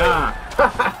 Nah.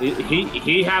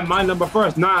 he had my number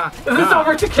first. Nah. Is this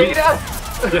over Takeda?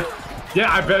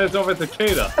 Yeah, I bet it's over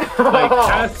Takeda. Like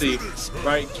Cassie,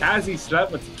 right? Cassie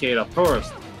slept with Takeda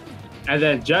first, and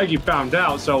then Jaggy found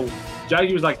out. So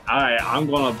Jaggy was like, "All right, I'm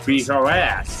gonna beat her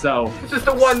ass." So it's just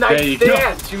a one-night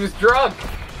stand. She was drunk.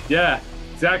 Yeah,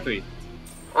 exactly.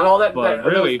 On all that,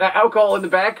 really, that alcohol in the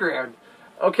background.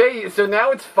 Okay, so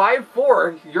now it's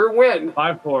 5-4. Your win.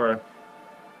 5-4.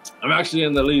 I'm actually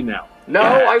in the lead now. No,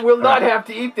 I will not have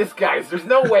to eat this, guys. There's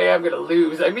no way I'm gonna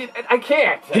lose. I mean, I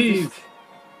can't. I'm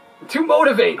too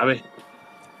motivated. I mean,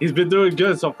 he's been doing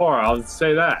good so far. I'll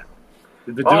say that.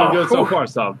 He's been doing good so far,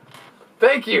 Sub.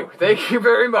 Thank you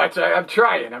very much. I'm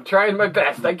trying. I'm trying my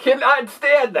best. I cannot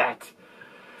stand that.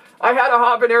 I had a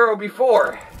habanero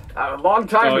before, a long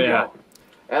time ago. Yeah.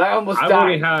 And I almost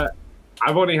died.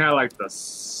 I've only had like the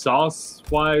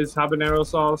sauce-wise habanero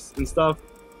sauce and stuff,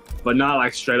 but not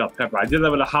like straight up pepper. I did that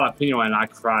with a jalapeno and I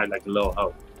cried like a little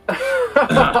hoe.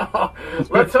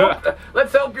 Let's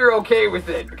hope you're okay with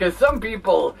it, because some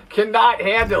people cannot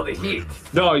handle the heat.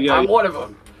 No, yeah. I'm one of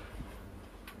them.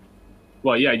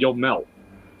 Well, yeah, you'll melt.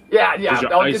 Yeah.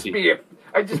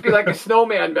 I'd just be like a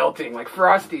snowman melting, like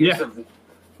Frosty or something.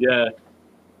 Yeah.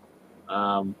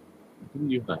 Who do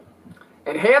you have?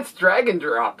 Enhanced Dragon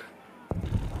Drop.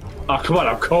 Oh, come on,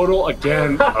 I'm Kotal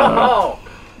again. Oh!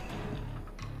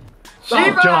 Shiva!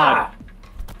 Oh, God.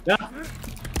 Yeah.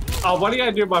 Oh, what do you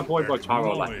gotta do my boy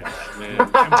Bocharo like that, man?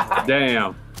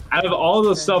 Damn. Out of all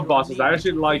the sub-bosses, I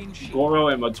actually like Goro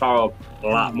and Motaro a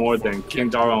lot more than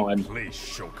Kintaro and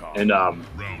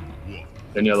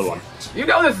the other one. You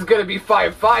know this is going to be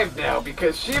 5-5 now,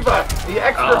 because Shiva, the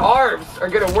extra arms are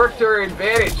going to work to her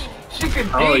advantage. She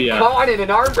could beat Khan in an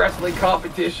arm wrestling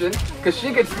competition, because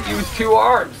she gets to use 2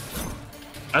 arms.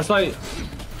 That's like...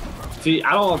 See,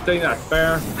 I don't think that's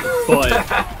fair, but...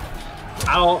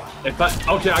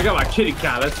 Okay, I got my kitty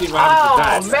cat. Let's see what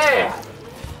happens with that. Oh,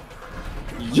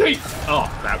 man! Yeet! Oh,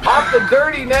 crap. Off the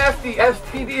dirty, nasty,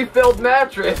 STD-filled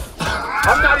mattress.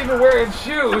 I'm not even wearing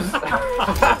shoes.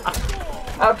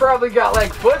 I probably got,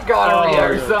 like, foot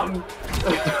gonorrhea or something.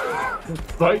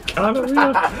 Foot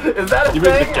gonorrhea? Is that a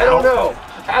thing? I don't know.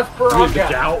 Ask Baraka. You get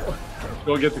the gout?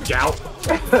 Go get the gout?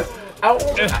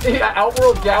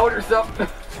 Outworld Gout or something.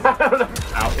 I don't know.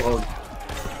 Outworld.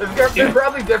 There's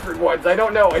probably different ones. I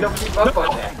don't know. I don't keep up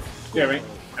on that. Yeah, right.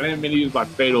 I didn't mean to use my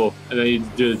fatal, and then you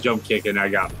do the jump kick, and I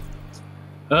got him.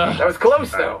 That was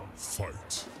close, though.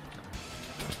 Fight.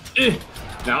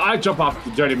 Now I jump off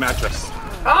the dirty mattress.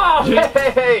 Oh,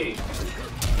 hey!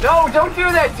 No, don't do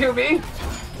that to me.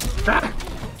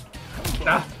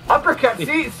 Uppercut.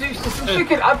 See, she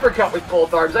can uppercut with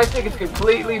both arms. I think it's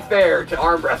completely fair to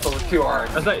arm wrestle with 2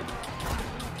 arms.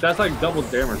 That's like double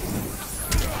damage.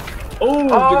 Oh, get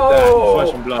that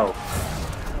flesh and blow.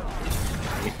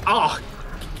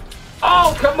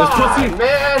 Oh, come on,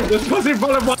 man! This pussy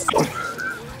bullet.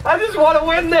 I just want to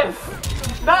win this.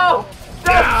 No,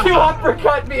 don't you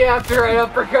uppercut me after I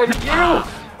uppercut you.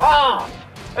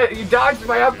 You dodged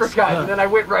my uppercut, and then I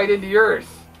went right into yours.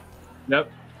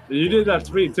 Yep. You did that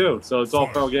to me too, so it's all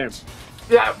fair game.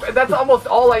 Yeah, that's almost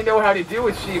all I know how to do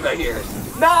with Shiva here.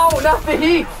 No, not the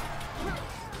heat.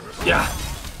 Yeah.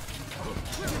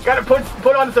 Gotta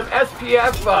put on some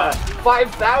SPF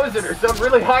 5,000 or some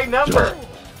really high number.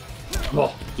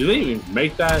 Well, do they even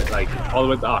make that like all the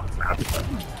way to crap.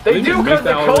 They do because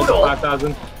the Kodal.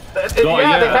 5,000.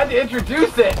 Yeah, they had to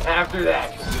introduce it after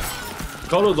that.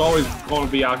 Kodal's always going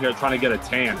to be out here trying to get a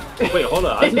tan. Wait, hold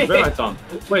on. I just realized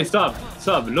something. Wait, stop.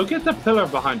 Look at the pillar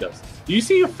behind us. Do you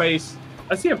see your face?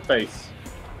 I see a face.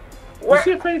 Where? You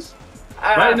see a face?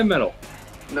 Right in the middle.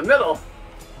 In the middle?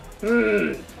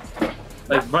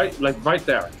 Like right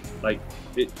there. Like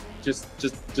it just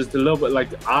a little bit like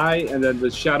the eye and then the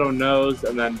shadow nose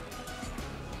and then.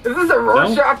 Is this a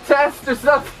Rorschach test or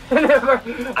something?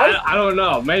 I don't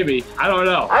know. Maybe. I don't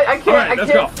know. I can't. Right, I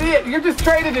can't see it. You're just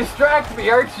trying to distract me,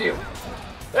 aren't you?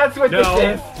 That's what this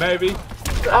is. Maybe.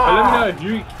 But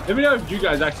let me know if you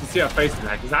guys actually see a face in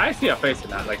that, because I see a face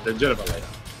in that, like legitimately.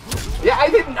 Yeah,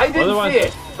 I didn't see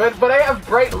it, but I have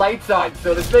bright lights on,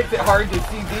 so this makes it hard to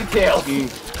see details.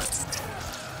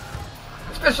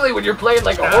 Especially when you're playing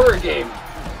like a horror game.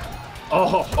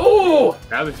 Oh!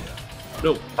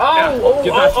 No. Get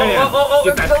that fan.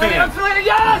 Get that fan.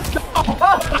 Yes!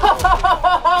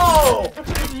 Oh!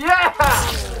 Yeah!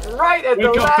 Right at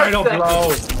the last second.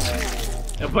 Bro.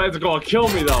 That plan's gonna kill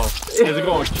me though. It's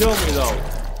gonna kill me though.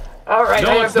 All right,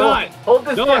 no, it's not. Hold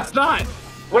this. No, it's not.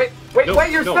 Wait,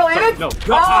 you're still in it? No.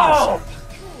 Oh!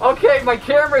 Okay, my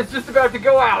camera is just about to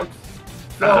go out.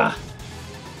 So.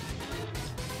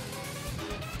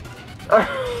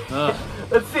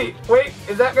 Let's see. Wait,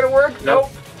 is that gonna work? Nope.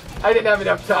 I didn't have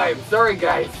enough time. Sorry,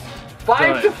 guys.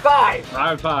 5 to 5.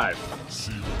 5-5.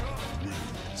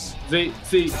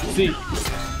 See.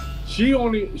 She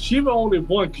only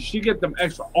won because she get them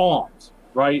extra arms,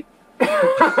 right?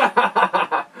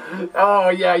 Oh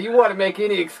yeah, you want to make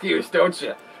any excuse, don't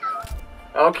you?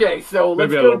 Okay, so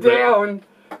let's go down,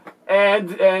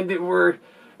 and we're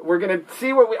gonna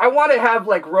see what I want to have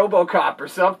like RoboCop or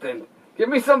something. Give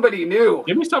me somebody new.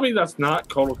 Give me somebody that's not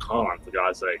Kotal Khan, for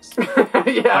God's sakes.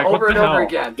 Yeah, like, over and over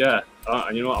again. Yeah.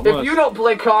 You know what? If you don't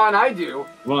play Khan, I do.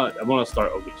 I'm gonna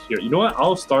start over here. You know what?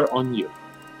 I'll start on you.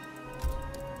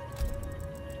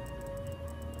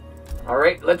 All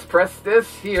right, let's press this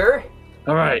here.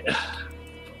 All right.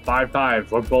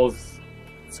 5-5. We're both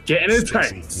getting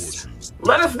intense.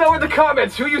 Let us know in the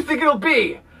comments who you think it'll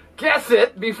be. Guess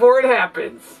it before it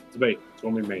happens. It's me. It's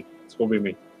gonna be me. It's gonna be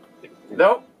me.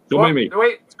 Nope. It's gonna be me.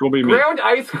 Wait. It's gonna be me. Ground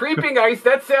ice, creeping ice.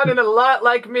 That sounded a lot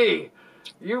like me.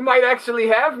 You might actually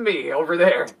have me over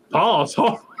there. Oh.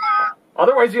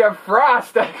 Otherwise, you have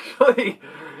Frost actually.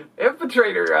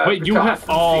 Infiltrator. Wait, you have.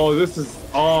 This is.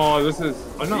 Oh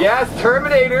no. Yes,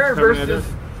 Terminator versus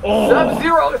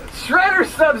Sub-Zero. Shredder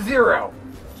Sub-Zero.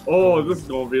 Oh, this is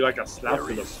gonna be like a slap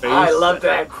to the face. I love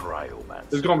that.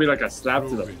 This is gonna be like a slap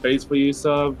to the face for you,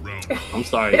 Sub. I'm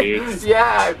sorry, dude.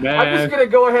 Yeah, man. I'm just gonna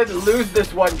go ahead and lose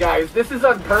this one, guys. This is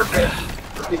on purpose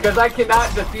because I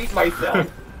cannot defeat myself.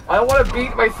 I don't want to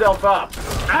beat myself up.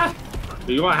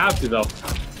 You're gonna have to though.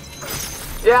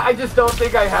 Yeah, I just don't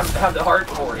think I have the heart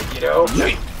for it, you know?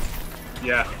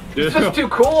 Yeah. It's just too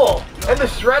cool. And the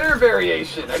Shredder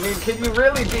variation. I mean, can you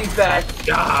really beat that?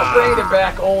 I'm bringing it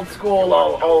back old school,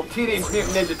 old Teenage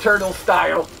Mutant Ninja Turtle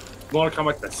style. Mortal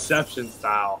Kombat Deception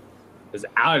style is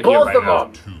out of here right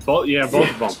now. Both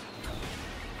of them.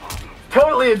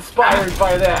 Totally inspired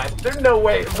by that. There's no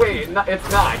way. Wait, it's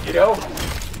not, you know?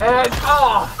 And,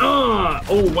 oh,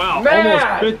 wow.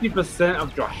 Man. Almost 50%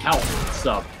 of your health,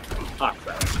 Sub. Ah,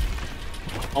 crap.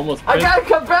 Almost 50%. I gotta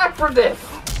come back from this.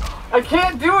 I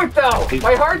can't do it, though.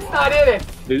 My heart's not in it.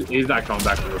 He's not coming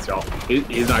back from this, y'all.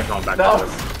 He's not coming back from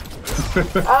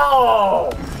this. Oh.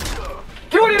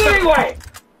 Doing it anyway.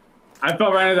 I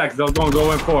felt right into that because I was going to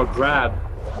go in for a grab.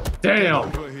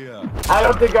 Damn. I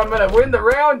don't think I'm gonna win the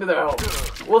round though.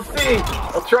 We'll see.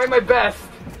 I'll try my best.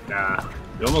 Nah,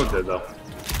 you almost did though.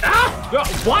 Ah! Yo,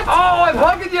 what? Oh, I'm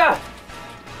hugging ya!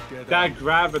 That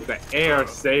grab at the air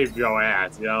saved your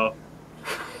ass, yo.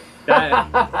 That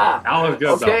was good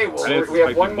Okay, though. well, we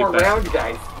have one more round,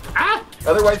 guys. Ah!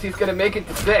 Otherwise, he's gonna make it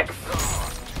to 6.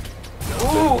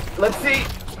 Ooh, let's see.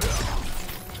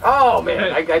 Oh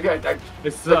man, I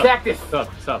It's the cactus. Sup.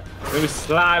 Let me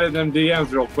slide in them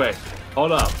DMs real quick.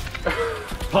 Hold up.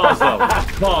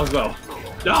 Pause though.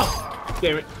 No!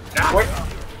 Damn it. Ah. Wait,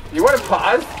 you want to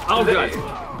pause? Oh, good.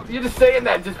 You're just saying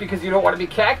that just because you don't want to be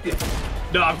cactus.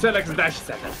 No, I'm saying that because Dash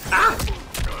said that. Ah!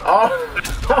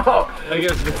 Oh. I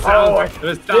guess if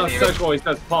it sounds sexual, he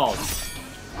says pause.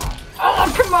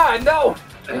 Oh, come on, no.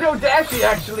 You know, Dashy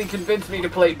actually convinced me to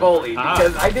play Bully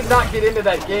because I did not get into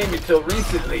that game until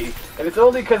recently, and it's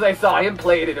only because I saw him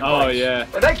play it in a bunch. Oh, yeah.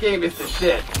 And that game is the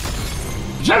shit.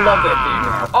 I love that game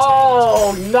now.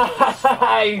 Oh,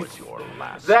 nice.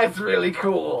 That's really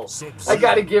cool. I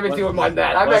gotta give it to him on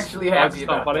that. I'm actually happy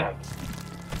about that.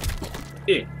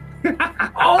 Yeah.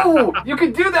 Oh, you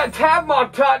can do that.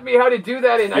 Tabmock taught me how to do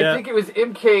that in, I think it was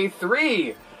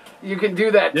MK3. You can do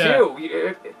that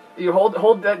too. You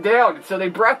hold that down. So they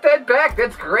brought that back.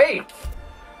 That's great.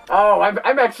 Oh,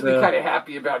 I'm actually kind of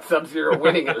happy about Sub-Zero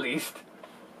winning at least.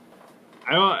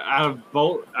 Out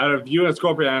of you and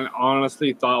Scorpion, I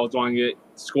honestly thought I was going to get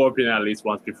Scorpion at least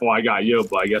once before I got you,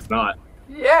 but I guess not.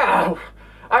 Yeah,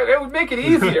 it would make it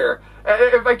easier.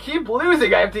 If I keep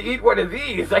losing, I have to eat one of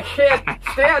these. I can't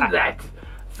stand that.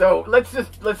 So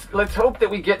let's hope that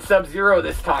we get Sub-Zero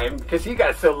this time, because he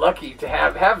got so lucky to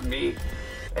have me.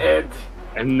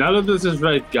 And none of this is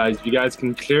right, guys. You guys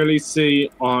can clearly see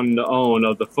on the own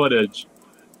of the footage,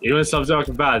 even Sub-Zero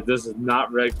Kombat, this is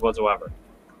not rigged whatsoever.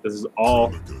 This is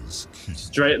all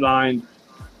straight line,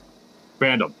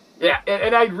 random. Yeah,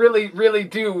 and I really, really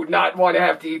do not want to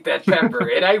have to eat that pepper,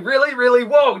 and I really, really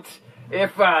won't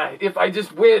if I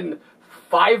just win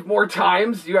 5 more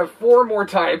times. You have 4 more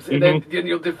times, and then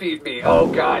you'll defeat me.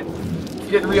 Oh God, it's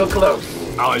getting real close.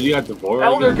 Oh, you got Devora.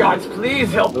 Elder gods,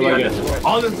 please help me on this one.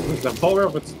 Oh, this is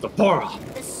Devora with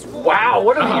Devora. Wow,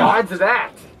 what are the odds of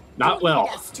that? Not well.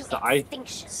 I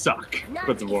suck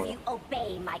with Devora. Oh,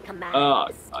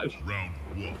 God.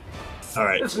 All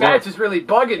right. This match is really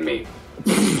bugging me.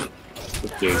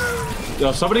 Dude.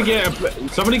 Yo, somebody get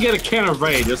a can of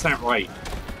Raid. This ain't right.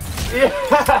 Yeah,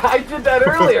 I did that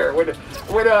earlier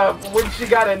when she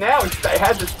got announced. I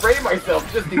had to spray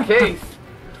myself just in case.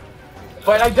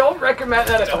 But I don't recommend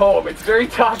that at home. It's very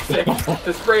toxic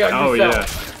to spray on yourself. Oh yeah,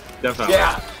 definitely.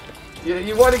 Yeah,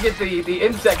 you want to get the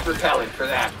insect repellent for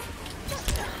that,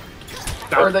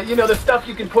 or the stuff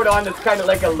you can put on that's kind of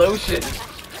like a lotion.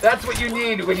 That's what you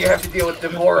need when you have to deal with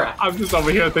Devora. I'm just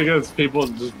over here thinking of people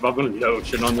just rubbing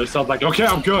lotion on themselves like, okay,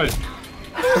 I'm good.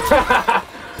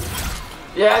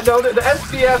 Yeah, no, the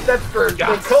SPF, that's for the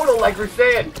Kodal, like we're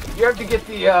saying. You have to get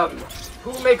the,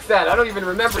 who makes that? I don't even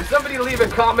remember. Somebody leave a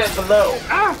comment below.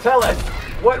 Tell us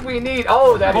what we need.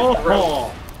 Oh, that is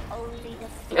gross.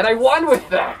 And I won with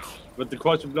that. With the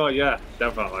question below, yeah,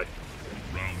 definitely.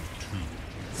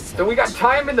 So we got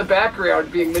time in the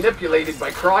background being manipulated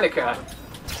by Chronica.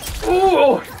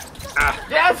 Ooh!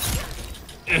 Yes!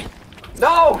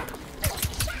 No.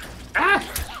 No!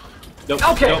 Nope,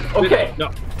 okay, nope, okay.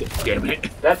 No, damn it.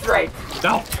 That's right.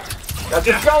 No. That's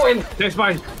just going. There's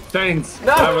my things.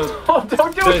 No!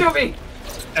 Don't do it to me!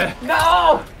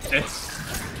 No! It's...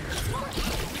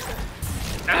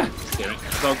 damn it.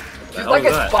 So, she's like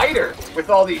a spider with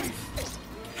all these.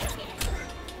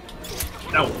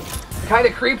 No. Kind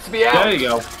of creeps me out. There you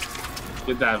go.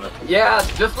 Get that one. Yeah,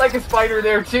 just like a spider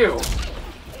there too.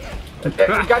 You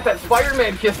got that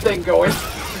Spider-Man kiss thing going.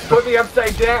 Just put me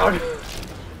upside down.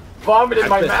 Vomit in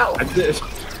my mouth. I did.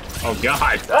 Oh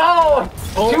God.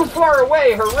 Oh, too far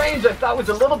away. Her range I thought was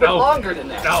a little bit longer than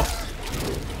that. No.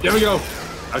 There we go.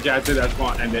 Okay, I did that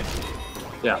one. End it.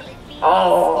 Yeah.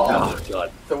 Oh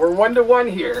God. So we're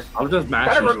 1-1 here. I'm just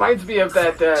mashing. Kind of reminds me of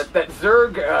that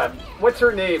Zerg. What's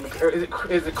her name? Is it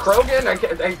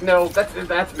Krogan? No, that's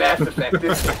Mass Effect.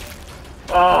 There's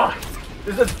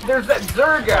that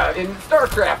Zerg in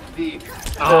StarCraft, the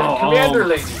commander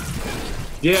lady.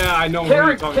 Yeah, I know.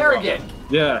 Kerrigan.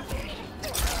 Yeah.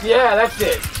 Yeah, that's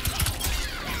it.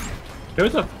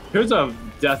 Here's a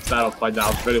death battle fight that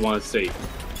I really want to see.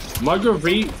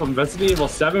 Marguerite from Resident Evil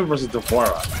 7 versus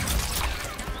Devora.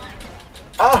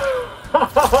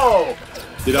 Oh,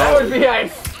 you know, that would be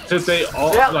nice. Since they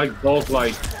all both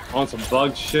on some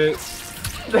bug shit.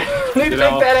 Need to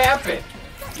make that happen.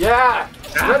 Yeah,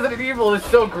 Resident Evil is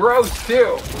so gross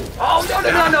too. Oh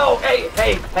no! Hey!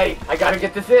 I gotta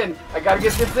get this in.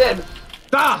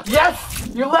 Stop! Yes,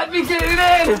 you let me get it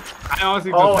in. I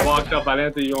honestly just walked up. I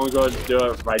didn't think you were going to do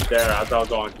it right there. I thought I was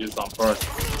going to do something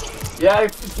first. Yeah,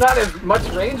 it's not as much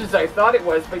range as I thought it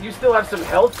was, but you still have some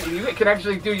health, and you can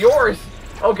actually do yours.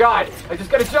 Oh God, I just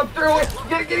gotta jump through it.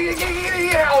 Get it.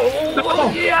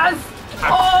 Oh, yes.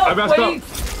 I messed wait.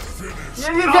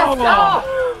 up.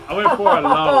 I went for a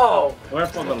low. I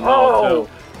went for the low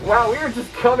too. Wow, we were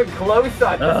just coming close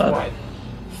on this one.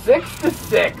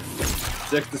 6-6.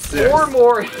 6-6. 4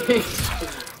 more.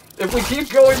 If we keep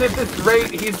going at this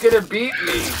rate, he's gonna beat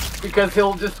me because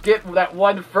he'll just get that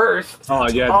one first. Oh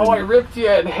yeah. Oh, I ripped you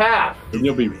in half. And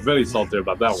you'll be very salty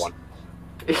about that one.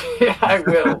 Yeah, I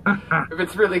will. If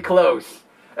it's really close.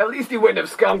 At least he wouldn't have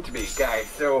skunked me, guys.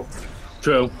 So.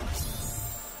 True.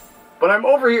 But I'm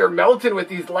over here melting with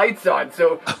these lights on,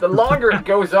 so the longer it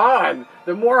goes on,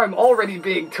 the more I'm already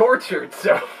being tortured,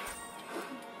 so...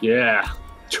 Yeah,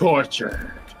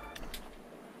 tortured.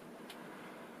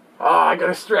 Oh, I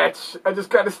gotta stretch. I just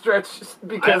gotta stretch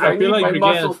because I need like my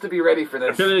muscles to be ready for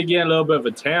this. I feel like you get a little bit of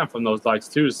a tan from those lights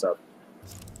too, so...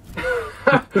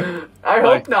 I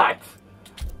hope not.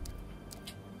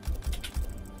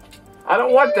 I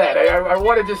don't want that. I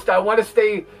want to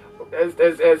stay...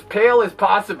 As pale as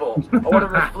possible. I want to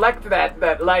reflect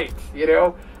that light, you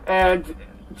know? And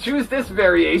choose this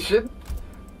variation.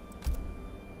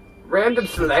 Random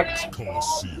select.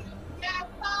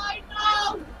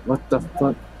 What the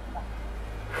fuck?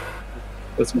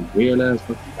 That's some weird ass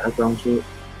background shit.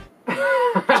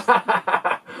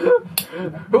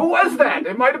 Who was that?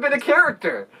 It might have been a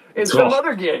character in some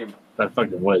other game. I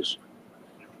fucking wish.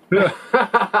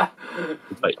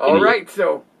 Alright,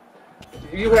 so...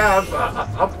 You have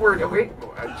upward. Wait,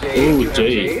 Jade. Ooh,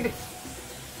 Jade.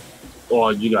 Oh,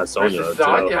 you got Sonya.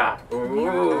 Sonya.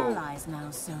 We're allies now,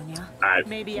 Sonya.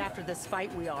 Maybe after this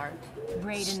fight we are.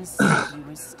 Raiden said you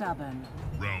were stubborn.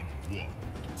 Round 1.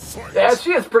 Fight. Yeah,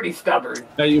 she is pretty stubborn.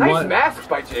 Hey, nice mask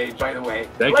by Jade, by the way.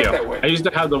 Thank you. That one. I used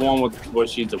to have the one with where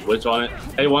she's a witch on it.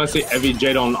 Hey, want to see every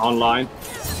Jade online?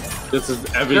 This is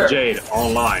every Jade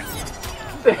online.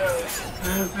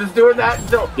 Just doing that.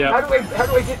 So yep. how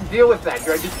do I deal with that?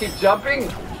 Do I just keep jumping?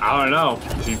 I don't know.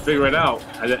 You figure it out.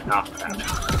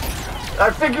 I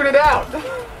figured it out.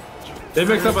 They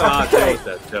mix up a lot of things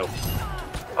with that too.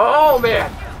 Oh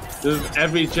man. This is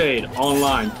every Jade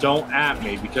online. Don't at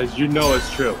me because you know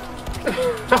it's true.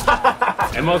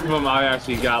 And most of them I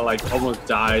actually got like almost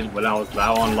died when I was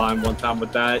out online one time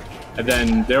with that. And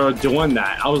then they were doing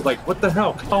that. I was like, what the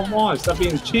hell? Come on, stop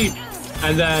being cheap.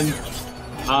 And then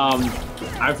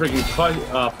I freaking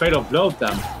fatal blowed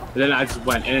them. And then I just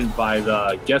went in by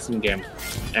the guessing game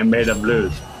and made them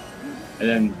lose. And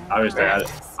then obviously I had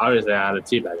a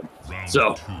teabag him.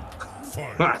 So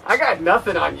I got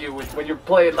nothing on you when you're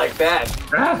playing like that.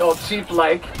 All cheap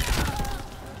like.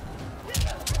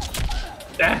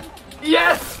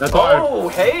 Yes! That's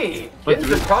hey! Getting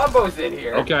some combos in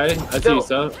here. Okay, I see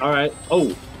so. Alright.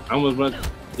 Oh, I almost went.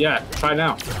 Yeah, try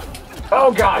now. Oh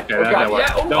god, okay, oh god,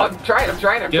 yeah, oh, no. I'm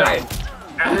trying.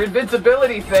 Your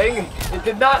invincibility thing, it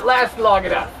did not last long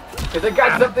enough. Because I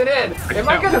got something in. Am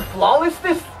I gonna flawless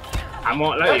this? I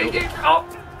won't let you.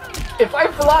 If I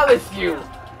flawless you,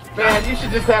 man, you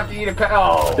should just have to eat a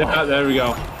Oh. Yeah, there we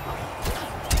go.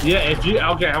 Yeah, if you,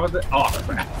 okay, how about the, oh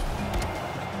crap.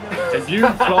 If you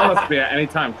flawless me at any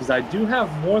time, because I do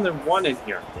have more than one in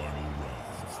here.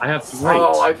 I have 3.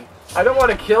 Oh, I don't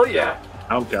want to kill you. I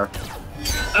don't care.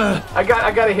 I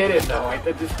got to hit it though. I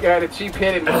just got a cheap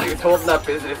hit him while he was holding up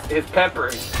his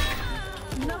peppers.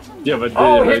 Yeah, but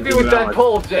hit me with that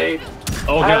pole, Jade.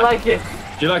 Oh, I like it.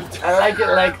 You like? I like it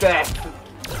like that.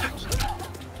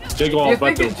 Jade Do you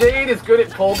think that Jade is good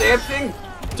at pole dancing?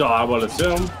 So I would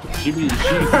assume she's fit.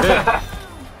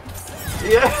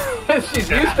 Yeah, she's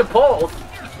used to poles.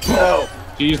 So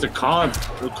she used the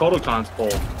Kodokan's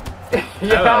pole.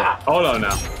 Yeah. Hold on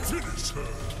now.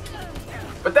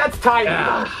 But that's tiny,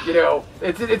 you know.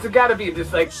 It's got to be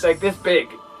just like this big.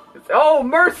 Oh,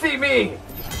 mercy me!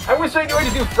 I wish I knew how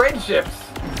to do friendships.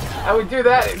 I would do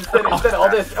that instead of all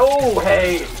this. Oh,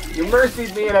 hey, you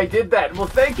mercied me and I did that. Well,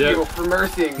 thank you for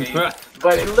mercying me.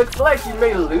 But it looks like you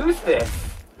may lose this.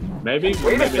 Maybe.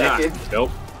 Wait maybe a second. Not.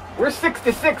 Nope. We're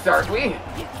 6-6, aren't we?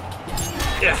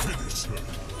 Yeah.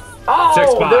 Oh,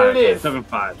 6-5. there it is.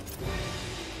 7-5.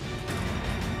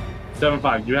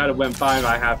 7-5. You had to win 5.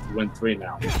 I have to win 3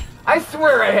 now. I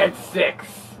swear I had 6.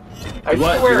 I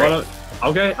swear it.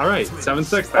 Okay, all right.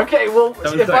 7-6. Okay, well,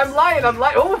 if I'm lying, I'm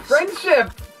lying. Oh,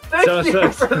 friendship. Thank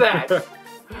you for that.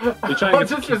 You're trying to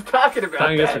just was talking about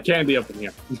trying to get some that. candy up in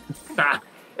here.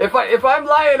 If I'm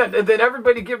lying, then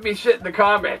everybody give me shit in the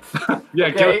comments. Yeah,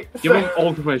 okay? give me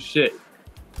ultimate shit.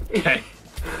 Okay.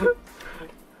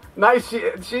 Nice.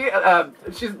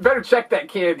 She's better check that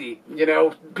candy. You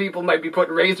know, people might be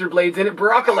putting razor blades in it.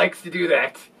 Baraka likes to do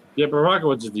that. Yeah, Baraka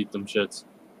would just eat them shits.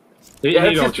 Yeah,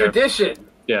 it's his tradition.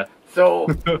 Yeah. So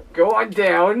go on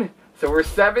down. So we're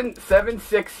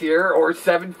 7-6 here, or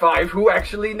 7-5. Who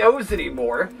actually knows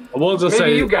anymore? We'll just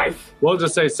Maybe say you guys. We'll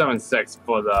just say 7-6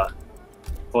 for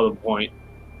the point,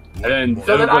 and then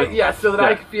so that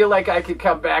I feel like I could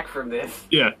come back from this.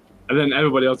 Yeah, and then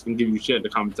everybody else can give you shit in the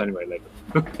comments anyway later.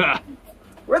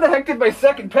 Where the heck did my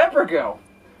second pepper go?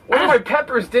 One of my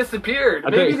peppers disappeared.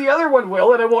 Maybe the other one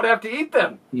will, and I won't have to eat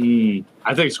them.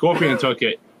 I think Scorpion took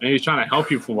it, and he's trying to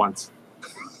help you for once.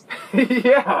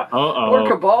 Yeah. Or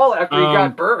Cabal after he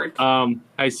got burnt.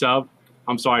 Hey, Sub.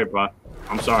 I'm sorry, bro.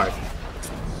 I'm sorry.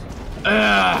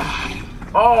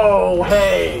 Oh,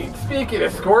 hey. Speaking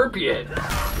of Scorpion.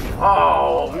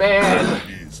 Oh, man.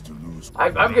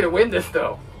 I'm going to win this,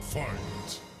 though.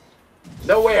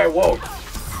 No way I won't.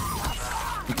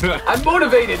 I'm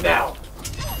motivated now.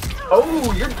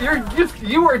 Oh,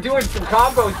 you are doing some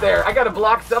combos there. I got to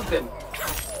block something.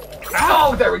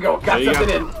 Oh, there we go. Got something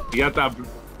in. You got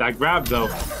that grab, though.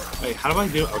 Wait, how do I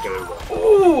do it? Okay, there we go.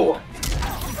 Ooh!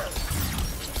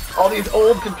 All these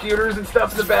old computers and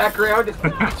stuff in the background.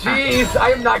 Jeez,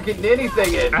 I am not getting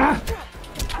anything in.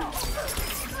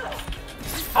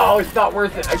 Oh, it's not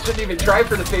worth it. I shouldn't even try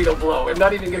for the fatal blow. I'm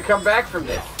not even going to come back from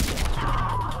this.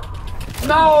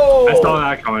 No! I saw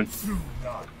that coming.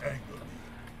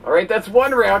 Alright, that's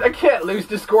one round. I can't lose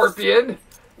to Scorpion.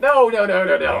 No.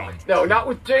 No, not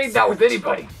with Jade, not with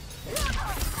anybody.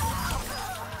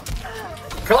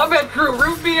 Kombat crew,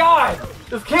 root me on!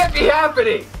 This can't be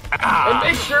happening! And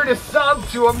make sure to sub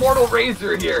to Immortal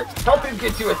Razor here. Help him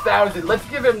get to 1,000. Let's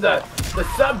give him the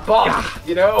sub bump,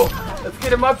 you know? Let's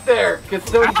get him up there, because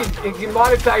so he can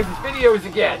monetize his videos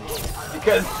again.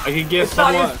 Because it's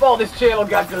not his fault his channel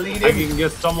got deleted. I can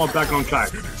get someone back on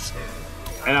track.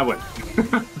 And I win.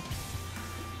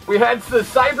 We had the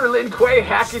Cyberlin Quay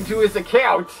hack into his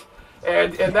account,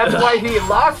 and that's why he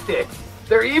lost it.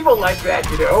 They're evil like that,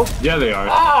 you know? Yeah, they are.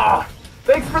 Ah!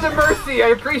 Thanks for the mercy. I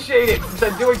appreciate it, since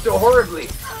I'm doing so horribly.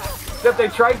 Except I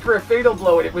tried for a fatal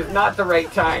blow, and it was not the right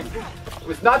time. It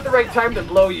was not the right time to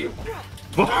blow you.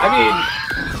 I mean...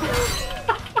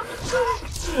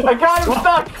 I got him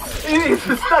stuck! He's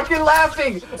stuck in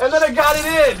laughing, and then I got it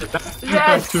in! Yes!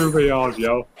 That's too beyond,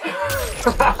 yo.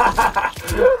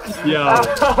 Yo.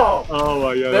 Oh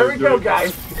my god. There we go,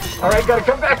 guys. Alright, gotta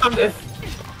come back from this.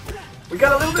 We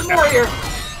got a little bit more here.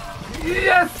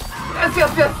 Yes!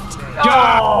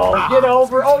 Oh, get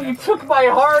over. Oh, you took my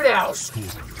heart out.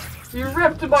 You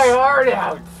ripped my heart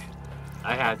out.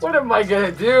 I had to. What am I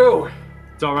gonna do?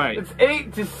 It's alright. It's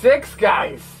 8-6,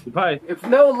 guys. Bye. It's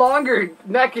no longer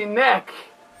neck and neck.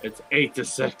 It's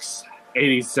 8-6.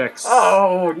 86.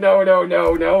 Oh, no.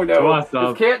 What's up?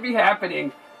 This can't be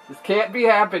happening. This can't be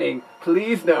happening.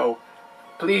 Please, no.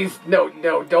 Please, no.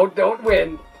 Don't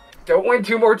win. Don't win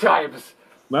 2 more times.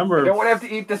 Remember, I don't want to have to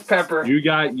eat this pepper. You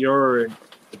got your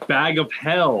bag of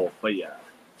hell. But yeah,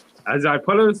 as I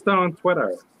put it on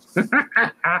Twitter.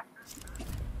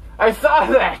 I saw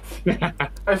that.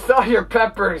 I saw your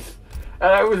peppers,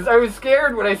 and I was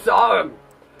scared when I saw them.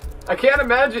 I can't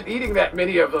imagine eating that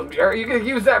many of them. Are you gonna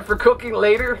use that for cooking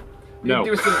later? You No.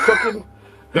 do some cooking.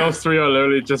 Those 3 are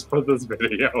literally just for this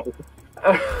video.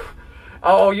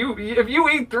 Oh, if you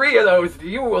eat 3 of those,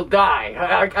 you will die.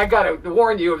 I gotta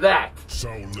warn you of that.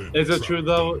 Is it true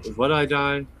though? Would I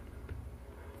die?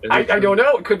 I don't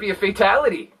know. It could be a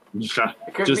fatality. It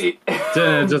could just, be.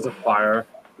 just a fire.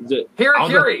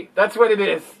 Hiri, that's what it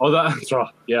is. Oh, that's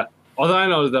right. Yeah. All that I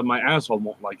know is that my asshole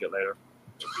won't like it later.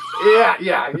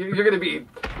 Yeah. You're gonna be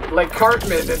like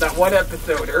Cartman in that one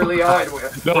episode early on where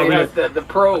he has the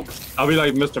probe. I'll be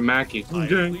like Mr. Mackey.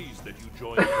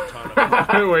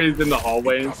 Where he's in the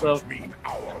hallway and stuff.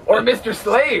 Or Mr.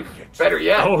 Slave. Better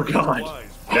yet. Oh God.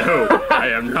 No, I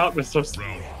am not Mr.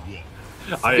 Slave.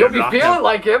 You'll be feeling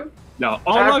like him. No.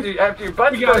 After your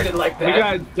butt's burning like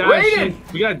that.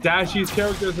 We got Dashy's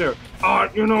characters here.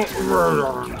 You know,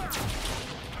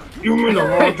 you mean the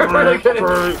wrong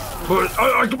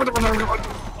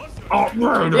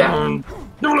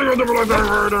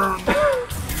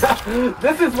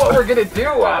This is what we're gonna do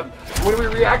when we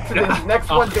react to the next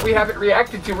ones that we haven't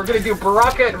reacted to. We're gonna do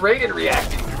Baraka and Raiden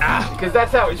reacting because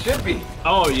that's how it should be.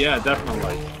 Oh yeah,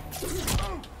 definitely.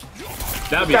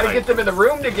 That'd be gotta get them in the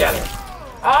room together.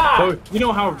 So, you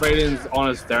know how Raiden's on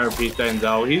his therapy thing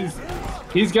though?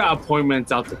 He's got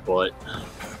appointments out the butt.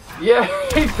 Yeah,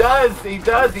 he does.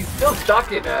 He's still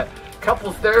stuck in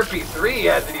Couples Therapy 3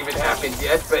 hasn't even happened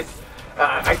yet, but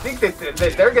I think that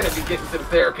they're going to be getting some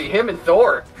therapy. Him and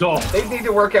Thor. Oh. They need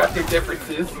to work out their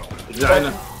differences.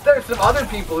 Exactly. But there's some other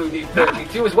people who need therapy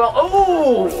too as well.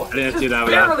 Oh! I didn't see that.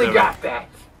 Barely got that.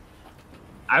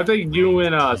 I think you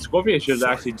and Scorpion should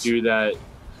actually do that.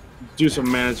 Do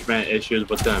some management issues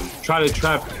with them. Try to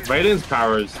trap Raiden's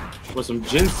powers with some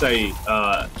Jinsei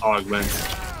augments.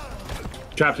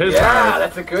 Trap his powers. Yeah,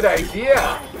 that's a good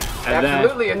idea. And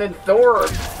absolutely. And then Thor,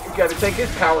 you got to take his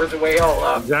powers away all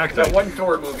up. Exactly. That one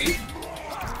Thor movie.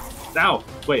 Now,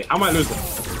 wait, how am I losing?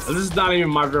 This is not even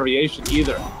my variation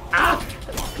either. Ah!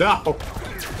 No!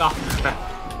 Ah!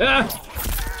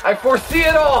 I foresee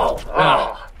it all!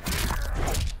 Ah. Oh.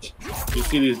 You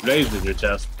see these blades in your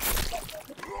chest.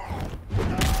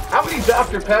 How many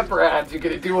Dr. Pepper ads you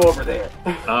gonna do over there?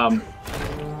 You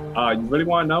really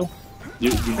want to know?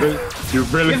 You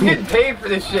really He's getting paid for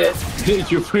this shit.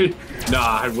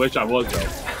 Nah, I wish I was though.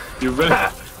 You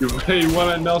really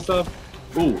want to know stuff?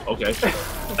 Ooh, okay.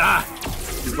 Ah!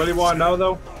 You really want to know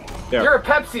though? There. You're a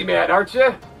Pepsi man, aren't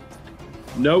you?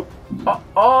 Nope.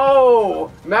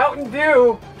 Oh, Mountain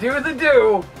Dew, do the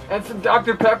do, and some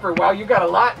Dr. Pepper. Wow, you got a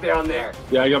lot down there.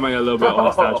 Yeah, I got my little bit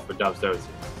on stage for downstairs.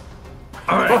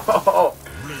 Alright. Oh,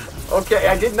 okay,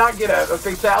 I did not get a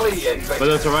fatality in. But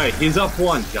that's alright. He's up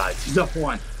 1, guys. He's up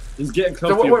 1. He's getting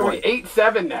close so to what were we,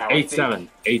 8-7 now? 8-7.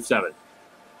 8-7.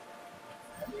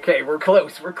 Okay, we're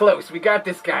close. We're close. We got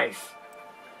this, guys.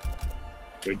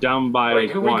 You're down by Wait,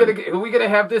 who 1. Who we gonna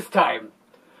have this time?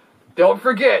 Don't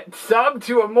forget, sub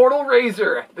to Immortal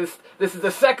Razor. This is the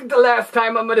second to last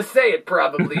time I'm gonna say it,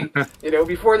 probably. You know,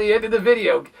 before the end of the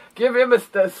video. Give him a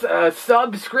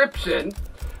subscription.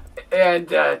 And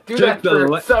do click that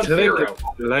for Sub-Zero. Click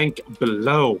the link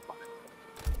below.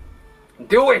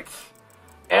 Do it!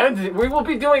 And we will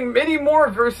be doing many more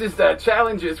versus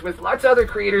challenges with lots of other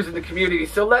creators in the community.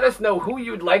 So let us know who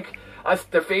you'd like us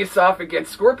to face off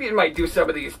against. Scorpion might do some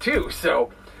of these too.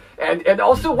 So, and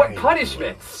also what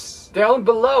punishments down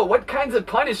below. What kinds of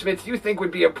punishments you think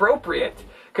would be appropriate?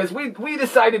 Because we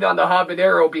decided on the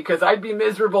Habanero because I'd be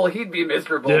miserable, he'd be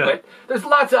miserable. Yeah. But there's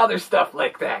lots of other stuff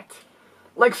like that.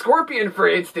 Like Scorpion, for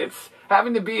instance,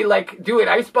 having to be like, do an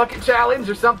ice bucket challenge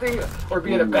or something, or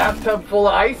be in a bathtub full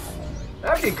of ice.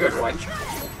 That'd be a good one.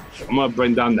 I'm gonna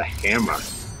bring down the hammer.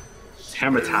 It's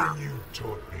hammer time.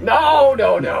 No.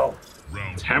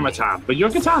 It's hammer time. But you're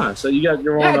katana, so you got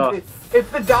your own. Yeah, it's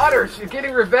the daughter. She's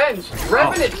getting revenge.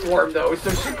 Revenant form, though, so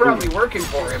she's probably working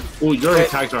for him. Ooh, your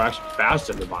attacks are actually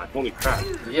faster than mine. Holy crap.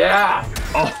 Yeah.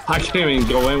 Oh, I can't even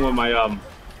go in with my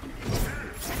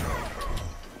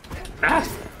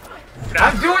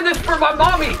I'm doing this for my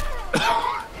mommy!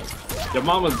 Your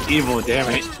mama's evil,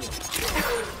 damn it.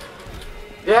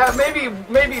 Yeah, maybe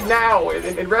now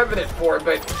in Revenant form,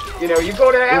 but, you know, you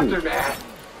go to Aftermath.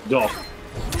 Duh.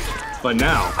 But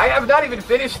now... I have not even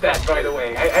finished that, by the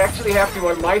way. I actually have to,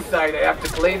 on my side, I have to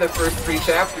play the first 3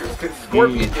 chapters, because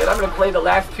Scorpion did. I'm going to play the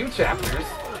last 2 chapters.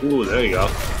 Ooh, there you go.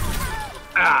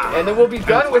 Ah. And then we'll be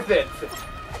done with it.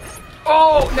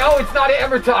 Oh, no, it's not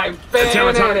hammer time. It's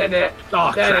hammer time. Oh,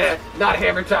 crap. Not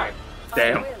hammer time.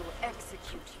 Damn.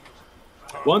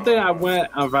 One thing I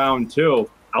went around, too,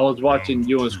 I was watching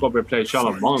you and Scorpion play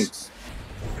Shadow Monks.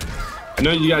 I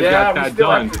know you guys got that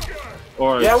done.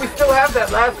 Yeah, we still have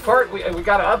that last part we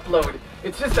got to upload.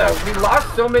 It's just we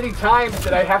lost so many times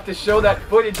that I have to show that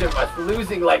footage of us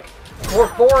losing, like, for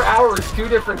 4 hours, 2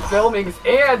 different filmings,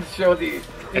 and show the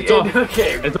end of the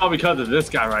game. It's all because of this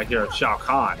guy right here, Shao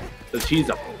Kahn. Because he's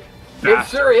a It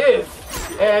sure is.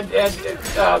 And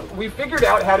we figured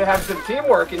out how to have some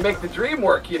teamwork and make the dream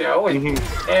work, you know.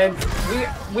 And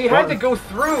we had to go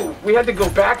through. We had to go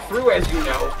back through, as you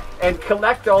know, and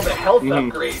collect all the health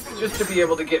upgrades just to be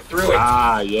able to get through it.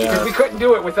 Ah, yeah. Because we couldn't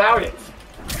do it without it.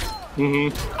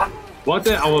 One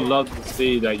thing I would love to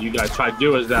see that you guys try to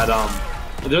do is that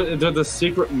there's a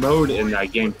secret mode in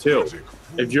that game too.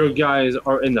 If you guys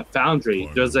are in the Foundry,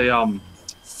 there's a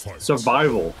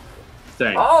survival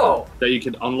thing that you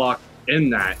can unlock in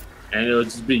that, and it'll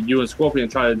just be you and Scorpion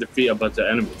trying to defeat a bunch of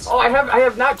enemies. Oh, I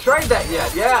have not tried that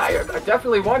yet. Yeah, I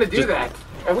definitely want to do that.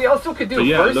 And we also could do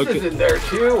verses in there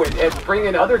too, and bring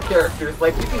in other characters.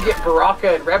 Like you can get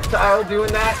Baraka and Reptile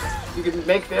doing that. You can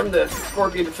make them the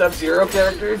Scorpion and Sub-Zero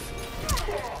characters.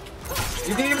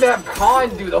 You can even have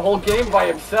Khan do the whole game by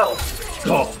himself.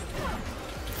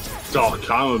 So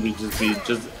Khan would be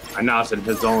just announcing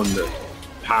his own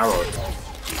power.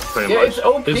 Pretty much. It's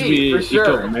OP for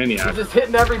sure. He's just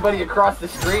hitting everybody across the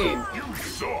screen.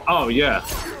 Oh yeah.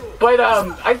 But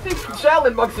I think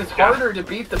Shaolin Monks is harder to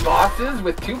beat the bosses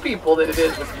with 2 people than it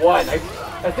is with 1.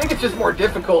 I think it's just more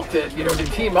difficult to, you know, to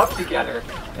team up together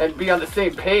and be on the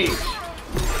same page.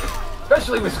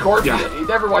 Especially with Scorpion. Yeah. He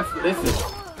never wants to listen.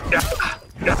 Yeah.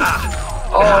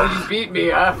 Oh, you beat me,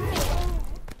 huh?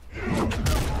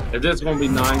 If this is gonna be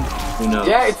 9, who knows?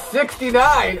 Yeah, it's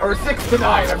 69 or 6 to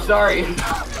 9. I'm sorry.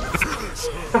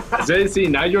 See,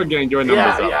 now you're getting your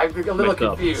numbers up. Yeah, I'm a little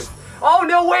confused. Oh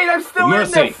no, wait, I'm still in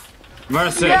this.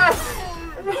 Mercy. Yes.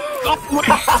 Oh,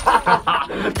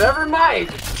 Never mind.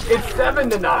 It's 7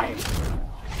 to 9.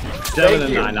 7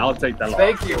 to 9. I'll take that.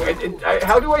 Thank you.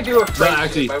 How do I do a friendship?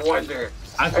 actually, I wonder.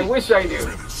 I wish I knew.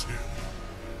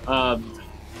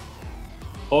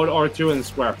 Hold R2 in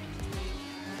square.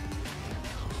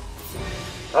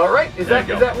 All right. Is that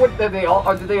what do they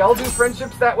all do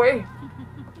friendships that way?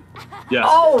 Yes.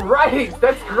 All right.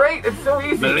 That's great. It's so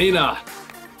easy. Melina.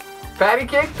 Patty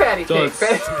cake.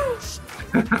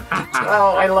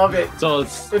 Oh, I love it. So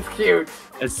it's cute.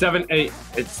 It's 7-8.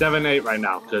 It's 7-8 right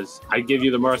now because I give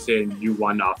you the mercy and you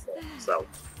won off. So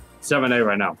 7-8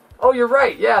 right now. Oh, you're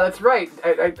right. Yeah, that's right.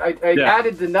 I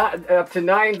added the up to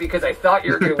 9 because I thought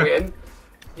you were gonna win.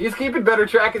 He's keeping better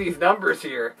track of these numbers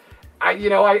here. I'm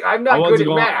not good at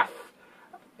math.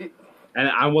 And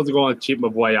I wasn't going to cheat my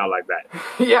boy out like that.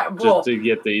 Yeah, well, just to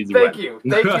get the easy win.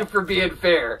 Thank you for being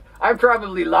fair. I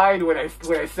probably lied when I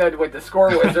said what the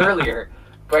score was earlier,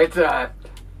 but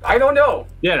I don't know.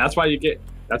 Yeah, that's why you get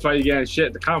shit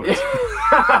in the comments.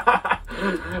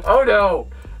 Oh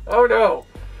no.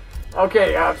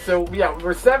 Okay, so yeah,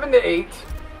 we're 7 to 8.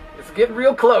 It's getting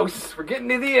real close. We're getting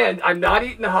to the end. I'm not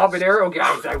eating the habanero,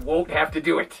 guys. I won't have to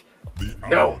do it.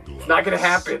 No, it's not gonna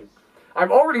happen.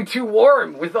 I'm already too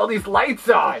warm with all these lights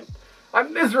on.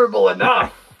 I'm miserable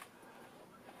enough.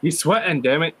 He's sweating,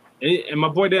 damn it. And my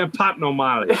boy didn't pop no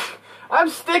mileage. I'm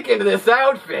sticking to this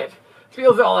outfit.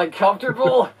 Feels all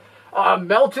uncomfortable. I'm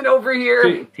melting over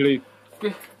here. Please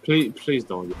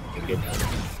don't get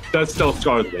that. That still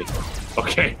scars me.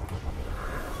 Okay.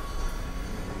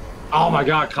 Oh my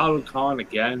god, Khan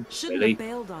again. Shouldn't have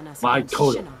bailed on us. My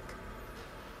God.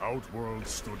 Outworld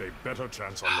stood a better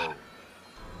chance alone.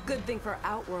 Good thing for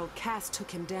Outworld, Cass took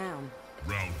him down.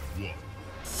 Round 1.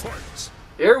 Fight.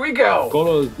 Here we go.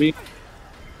 Kodo is beat.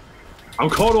 I'm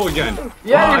Kodo again.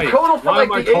 Yeah, Why? you're Kodo for Why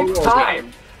like the 8th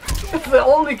time. It's the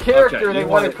only character they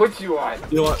want to put you on.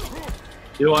 You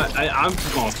know what? I'm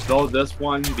just going to throw this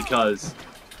one because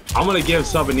I'm going to give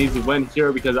Sub an easy win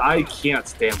here because I can't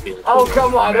stand being Oh,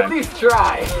 come on. At least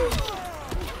try.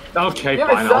 Okay, Give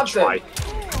fine. I'll try.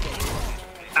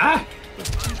 Ah!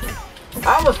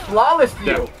 I almost flawless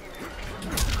you. Yeah.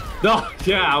 No,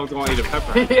 yeah, I was going to eat a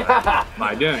pepper. Yeah. But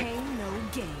I didn't.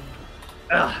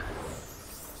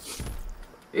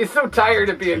 He's so tired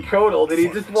of being Kodal that he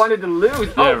just wanted to lose.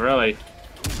 Yeah, really.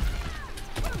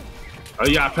 Oh,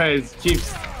 yeah, Pez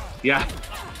keeps. Yeah.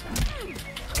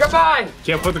 Come on!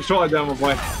 Can't put the controller down, my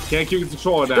boy. Can't keep the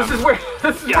controller down. This is where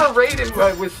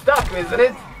Raiden was stuck, isn't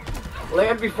it?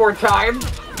 Land Before Time.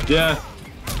 Yeah.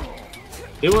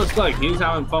 It was like he's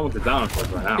having fun with the dinosaurs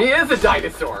right now. He is a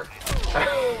dinosaur.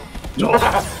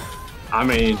 I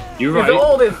mean, you're right. He's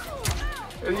old as,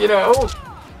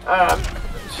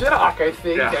 Shinnok, I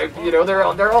think. Yeah.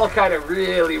 They're all kind of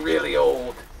really, really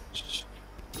old.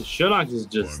 Shinnok is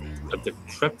just a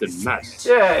decrepit mess.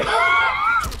 Yeah.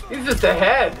 He's just a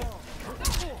head.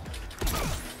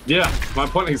 Yeah, my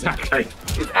point exactly.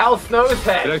 He's Al Snow's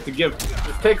head. I like to give.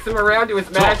 Just takes him around to his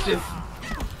matches.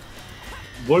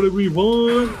 What do we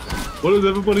want? What does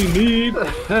everybody need?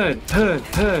 Head.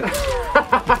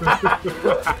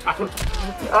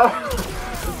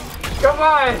 Come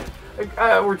on!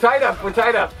 We're tied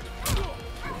up.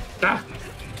 Ah.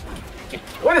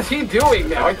 What is he doing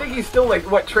now? I think he's still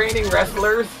training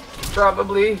wrestlers?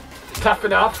 Probably. Tough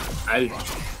enough. I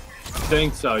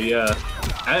think so, yeah.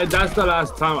 And that's the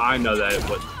last time I know that's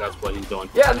what he's doing.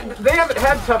 Yeah, they haven't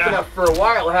had Tough Enough for a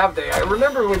while, have they? I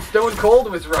remember when Stone Cold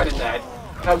was running that.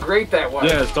 How great that was.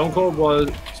 Yeah, Stone Cold was,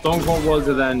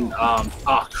 and then,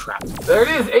 oh crap. There it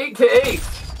is, 8 to 8.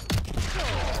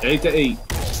 8 to 8.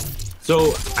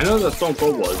 So, I know that Stone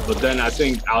Cold was, but then I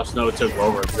think Al Snow took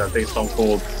over, because I think Stone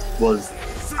Cold was,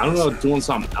 I don't know, doing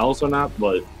something else or not,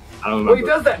 but I don't remember. Well, he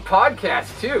does that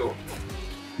podcast, too.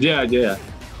 Yeah.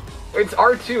 It's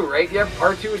R2, right? Yep,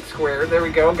 R2 and square. There we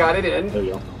go, got it in. There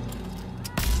you go.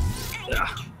 Yeah.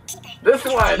 This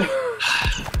one.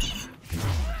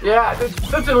 Yeah, it's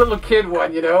such a little kid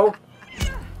one,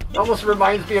 Almost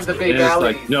reminds me of the Big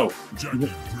Alley. Like, no.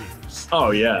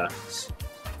 Oh, yeah.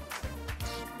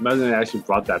 Imagine they actually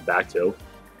brought that back, too.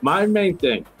 My main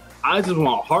thing, I just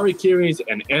want Harikiris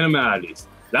and animalities.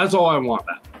 That's all I want,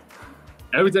 man.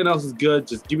 Everything else is good.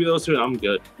 Just give me those two and I'm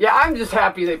good. Yeah, I'm just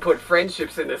happy they put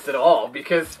friendships in this at all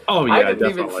because Oh, yeah, I didn't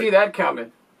definitely. even see that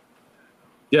coming.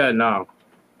 Yeah, no.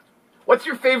 What's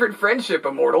your favorite friendship,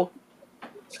 Immortal?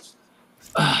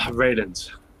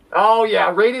 Raiden's. Oh,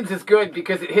 yeah, Raiden's is good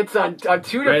because it hits on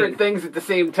two different things at the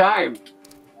same time.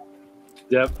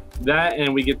 Yep. That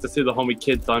and we get to see the homie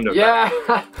Kid Thunder. Yeah,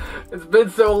 it's been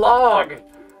so long.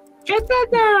 Kid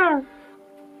Thunder!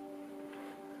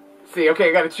 See, okay,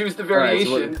 I gotta choose the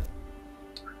variation.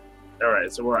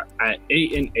 Alright, so we're at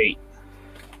 8 and 8.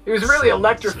 He was really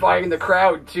electrifying the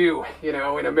crowd, too, you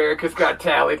know, in America's Got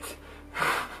Talent.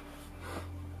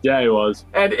 Yeah, he was.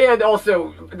 And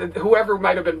also, whoever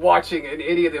might have been watching in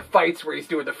any of the fights where he's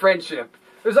doing the friendship,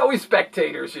 there's always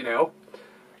spectators, you know.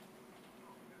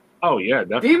 Oh, yeah,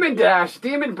 definitely. Demon Dash,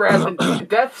 Demon Breath, and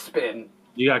Death Spin.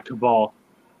 You got Cabal.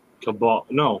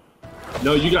 No.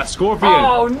 No, you got Scorpion.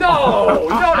 Oh, no!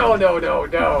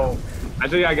 No. I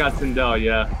think I got Sindel,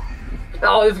 yeah.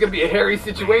 Oh, this is going to be a hairy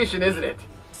situation, isn't it?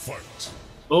 Fight.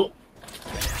 Oh.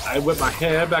 I whip my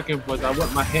hair back and forth.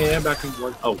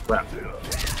 Oh, crap.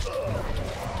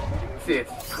 See it.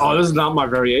 Oh, this is not my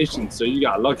variation, so you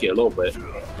got lucky a little bit.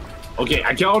 Okay,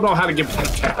 I don't know how to get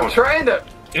back I'm down. trying to...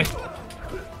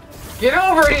 Get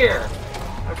over here!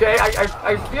 Okay,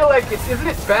 I feel like it's... Isn't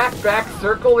it back,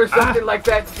 circle or something like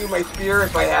that to do my spear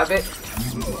if I have it?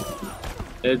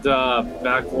 It's,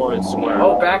 back, forward, square.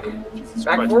 Oh, back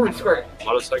forward, square.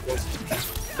 Motorcycles.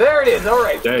 There it is,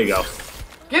 alright. There you go.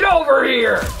 Get over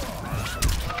here!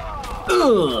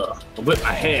 Ugh. Whip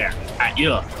my hair at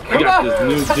you. I Come got on,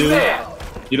 this new dude. man.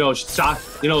 You know,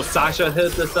 Sasha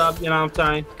hit this up, you know what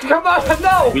I'm saying? Come on,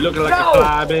 no! We looking like no. a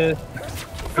fly,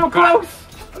 bitch. So close!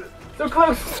 So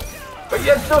close! But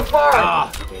yet so far!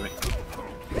 Ah,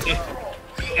 damn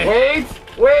it.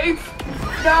 Wait!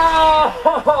 No!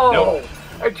 Nope.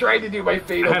 I tried to do my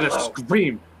fatal I had blow. to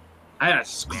scream. I had to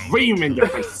scream in your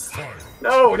face.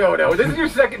 No. This is your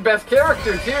second best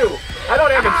character, too. I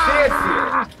don't have a chance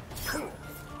here.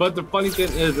 But the funny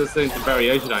thing is, this ain't the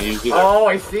variation I use either. Oh,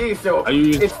 I see. So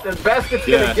it's the best it's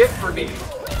going to get for me.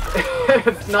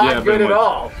 It's not good at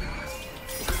all.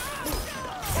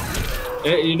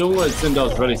 You know what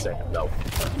Sindel's really saying, though?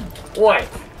 What?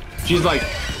 She's like,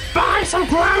 buy some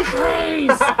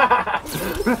groceries!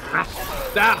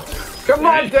 Stop! Come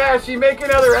on, Dashy, make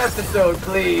another episode,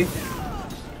 please.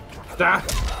 Stop!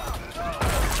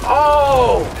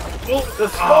 Oh! The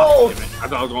skulls! I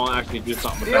thought I was going to actually do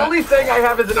something with The that. only thing I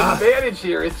have as an advantage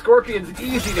here is Scorpion's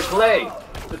easy to play.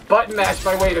 Just button mash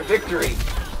my way to victory.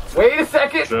 Wait a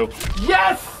second. True.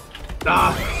 Yes!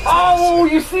 Ah. Oh,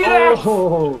 you see that?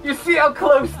 Oh. You see how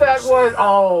close that was?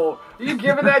 Oh, you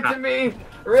giving that to me?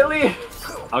 Really?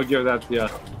 I'll give that to you.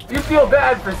 You feel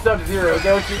bad for Sub-Zero,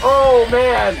 don't you? Oh,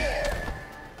 man.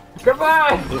 Come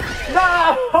on.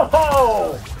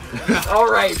 No!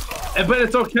 All right. But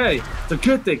it's okay. It's a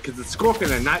good thing because it's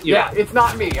Scorpion and not you. Yeah, it's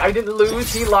not me. I didn't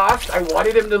lose. He lost. I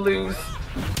wanted him to lose.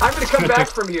 I'm going to come back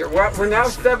from here. We're now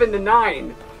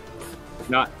 7-9.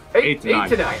 Not 8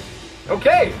 to 9.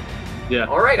 Okay. Yeah.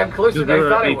 All right, I'm closer than I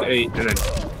thought I was. 8 to 8, and then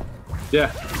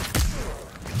yeah.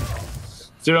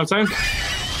 See what I'm saying?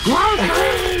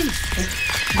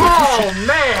 Oh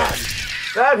man,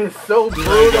 that is so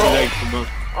brutal.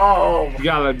 Oh. You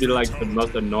gotta be like the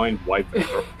most annoying wife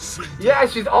ever. Yeah,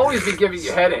 she's always been giving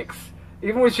you headaches.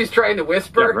 Even when she's trying to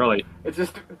whisper. Yeah, really. It's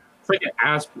just... Freaking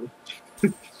Aspen.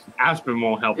 Aspen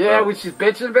won't help. Yeah, her. when she's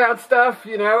bitching about stuff,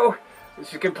 you know. When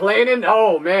she's complaining.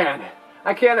 Oh, man.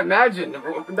 I can't imagine.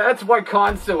 That's why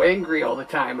Khan's so angry all the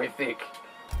time, I think.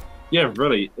 Yeah,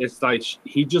 really. It's like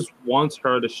he just wants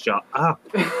her to shut up.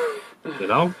 You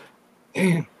know?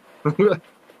 Damn.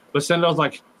 But Sendo's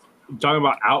like talking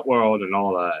about Outworld and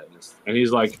all that. And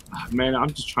he's like, oh, man, I'm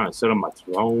just trying to sit on my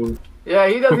throne. Yeah,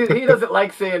 he doesn't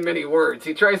like saying many words.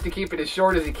 He tries to keep it as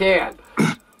short as he can.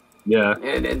 Yeah.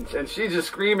 And she's just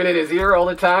screaming in his ear all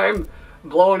the time,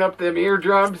 blowing up them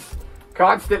eardrums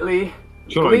constantly,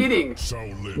 bleeding. It's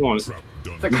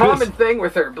a common thing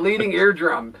with her, bleeding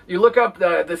eardrum. You look up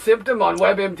the symptom on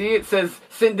WebMD, it says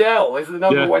Sindel is the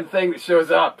number one thing that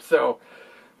shows up. So,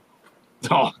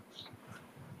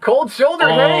 cold shoulder.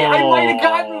 Hey, I might have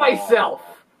gotten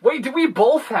myself. Wait, do we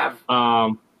both have?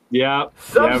 Yeah.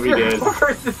 Sub-Zero yeah, we did.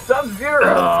 versus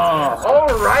Sub-Zero.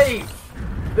 All right.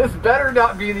 This better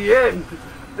not be the end.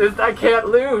 I can't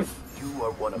lose. You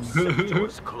are one of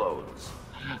Centaur's clones.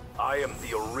 I am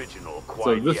the original Kuai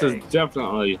So this Yang. is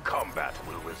definitely Combat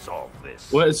will resolve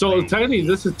this. Well, so technically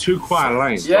this is 2 Kuai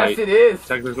Langs, Yes, right? it is.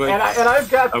 Technically. And I've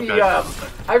got Okay.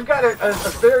 I've got a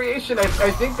variation.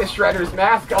 I think the Shredder's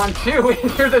mask on too.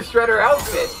 And you're the Shredder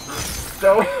outfit.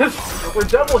 So we're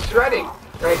double shredding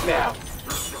right now.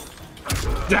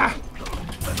 Yeah.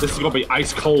 This is gonna be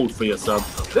ice cold for you, sub.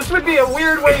 This would be a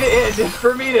weird way to end, is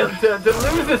for me to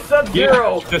lose a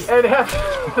Sub-Zero and have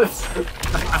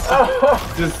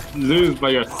just lose by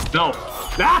yourself.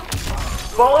 Ah!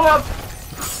 Follow up.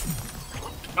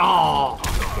 Oh,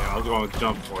 okay, I was gonna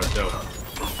jump for it though.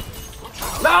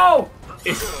 No!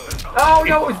 Oh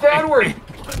no, it was downward.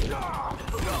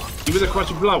 Give me the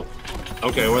crushing blow.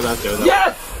 Okay, where's that there?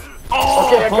 Yes! Oh!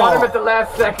 Okay, I got him at the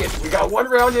last second. We got one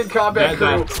round in combat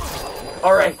crew.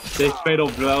 All right. This fatal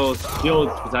blow still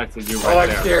protected you right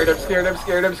I'm scared.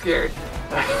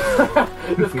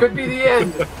 This could be the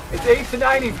end. It's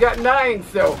 8-9. He's got 9,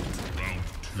 so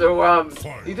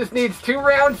he just needs 2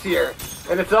 rounds here,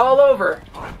 and it's all over.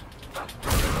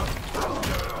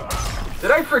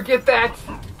 Did I forget that?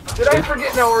 Did I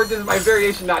forget? No, or does my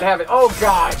variation not have it? Oh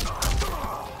God!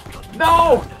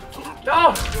 No!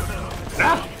 No!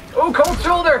 Oh, cold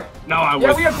shoulder! No, I was.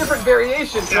 Yeah, we have different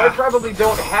variations, so I probably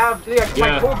don't have. Yeah,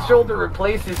 my cold shoulder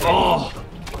replaces it.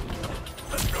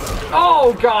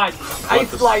 Oh God! Ice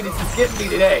slide is just getting me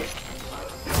today.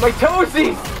 My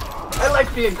toesies! I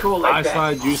like being cool like that. I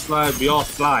slide, you slide, we all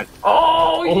slide.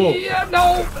 Oh, yeah!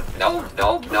 No! No!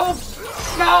 No! No!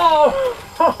 No!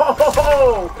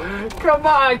 Oh, come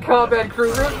on, combat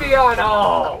crew, root me on.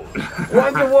 Oh,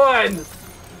 1-1.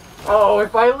 Oh,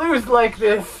 if I lose like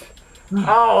this,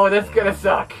 oh, that's gonna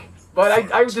suck. But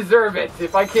I deserve it.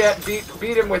 If I can't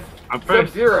beat him with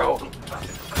Sub-Zero,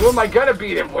 who am I gonna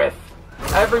beat him with?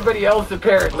 Everybody else,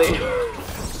 apparently.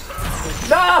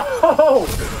 No!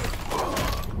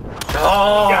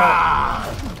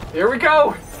 Oh! Here we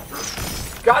go.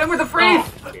 Got him with a freeze.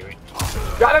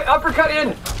 Got an uppercut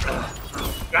in.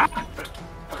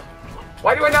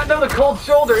 Why do I not know the cold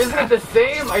shoulder? Isn't it the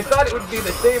same? I thought it would be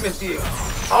the same as the...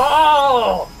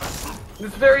 Oh!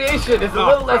 This variation is a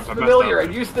little less familiar.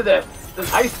 I'm used to the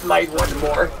ice slide one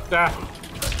more.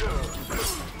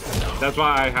 That's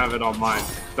why I have it on mine.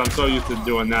 I'm so used to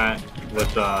doing that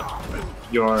with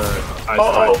your ice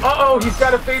slide. Uh-oh, he's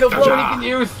got a fatal blow he can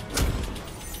use.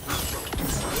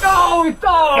 No!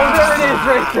 Oh, there it is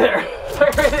right there.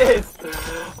 There it is.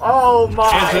 Oh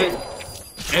my.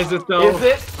 Is it though? Is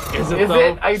it? Is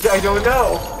it? I don't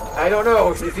know. I don't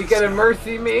know. Is he gonna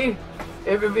mercy me?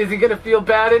 Is he gonna feel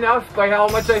bad enough by how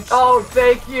much I... Oh,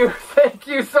 thank you. Thank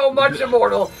you so much,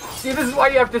 Immortal. See, this is why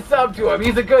you have to sub to him.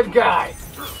 He's a good guy.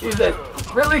 He's a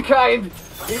really kind...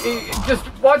 He just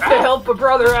wants to help a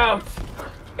brother out.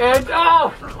 And,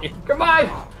 oh, come on.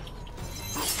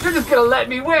 You're just gonna let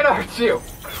me win, aren't you?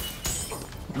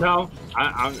 No,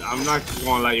 I'm not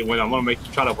gonna let you win. I'm gonna make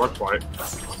you try to work for it.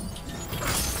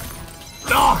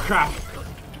 Oh, crap.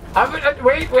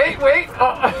 Wait.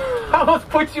 I almost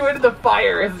put you into the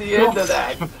fire as the end of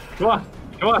that. Come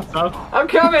on, son. I'm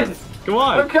coming. Come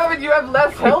on. I'm coming. You have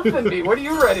less health than me. What are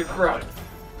you running from?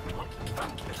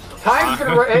 Time's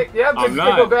gonna run. Hey, yeah, I'm just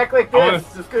gonna go back like this.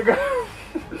 Just gonna go.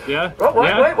 Yeah. Oh,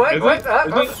 what?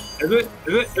 Is it?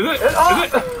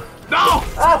 Oh. No!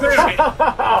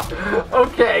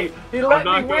 Okay, he let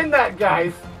me win that,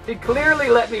 guys. He clearly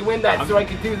let me win that so I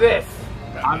could do this.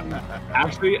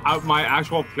 Actually, my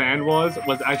actual plan was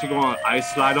actually going to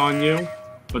ice slide on you,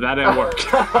 but that didn't work.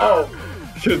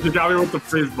 Because you got me with the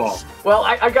freeze ball. Well,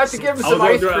 I got to give him some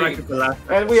ice cream,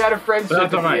 and we had a friendship at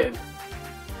the end.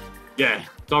 Yeah,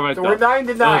 it's all right. So we're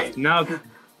 9-9. Now,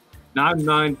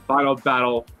 9-9 final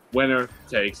battle. Winner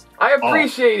takes. I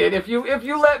appreciate it. If you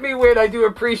let me win, I do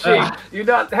appreciate you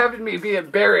not having me be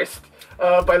embarrassed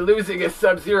by losing a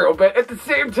Sub-Zero. But at the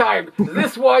same time,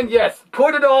 this one, yes,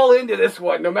 put it all into this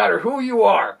one, no matter who you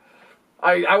are.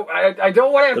 I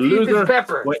don't want to have to eat this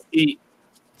pepper.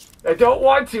 I don't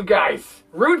want to, guys.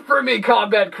 Root for me,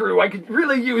 combat crew. I could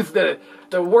really use the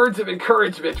words of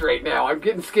encouragement right now. I'm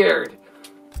getting scared.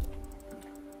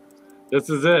 This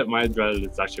is it. My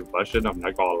adrenaline is actually rushing. I'm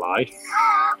not gonna lie.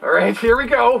 All right, here we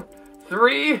go.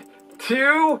 3,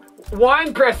 2,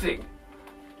 1, pressing.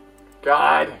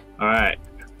 God. All right.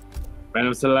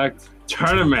 Random select.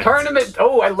 Tournament.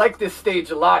 Oh, I like this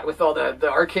stage a lot with all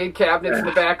the arcade cabinets in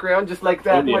the background, just like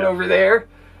that one over there.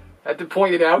 I had to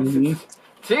point it out. It's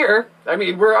here. I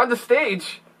mean, we're on the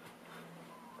stage.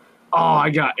 Oh, I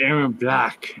got Aaron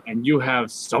Black, and you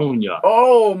have Sonya.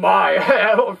 Oh my,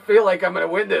 I don't feel like I'm going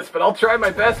to win this, but I'll try my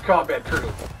best, combat crew.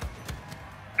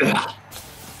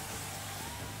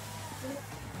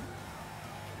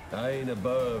 I ain't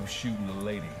above shooting a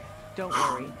lady. Don't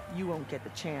worry, you won't get the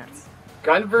chance.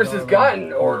 Gun versus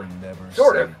gun, or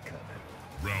sort of.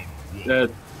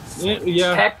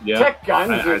 Tech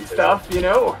guns and stuff, you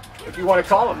know, if you want to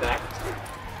call them that.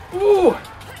 Ooh!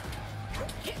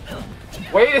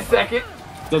 Wait a second.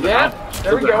 There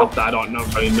we go. I don't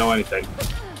really know anything.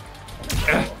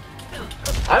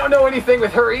 I don't know anything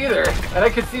with her either, and I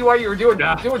could see why you were doing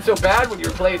so bad when you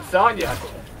were playing Sonya.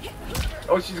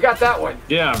 Oh, she's got that one.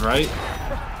 Yeah, right?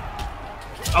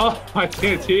 Oh, my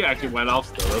TNT actually went off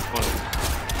still. That's funny.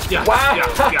 Yeah, wow!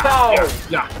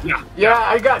 Yeah,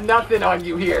 I got nothing on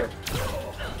you here.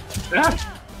 Yeah.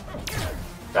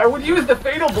 I would use the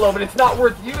Fatal Blow, but it's not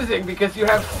worth using because you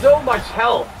have so much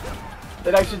health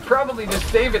that I should probably just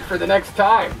save it for the next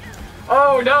time.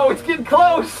 Oh no, it's getting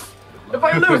close! If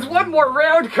I lose one more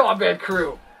round, Combat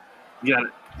Crew! Got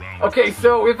it. Okay,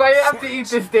 so if I have to eat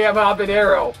this damn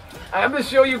habanero, I'm gonna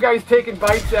show you guys taking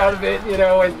bites out of it, you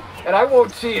know, and I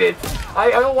won't cheat it.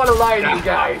 I don't want to lie to you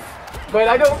guys, but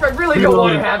I really don't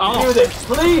want to have to do this.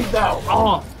 Please, no!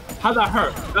 Oh, how'd that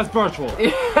hurt? That's virtual.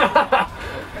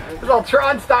 It's all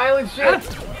Tron style and shit.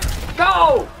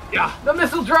 Go! Yeah. The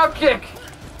missile drop kick.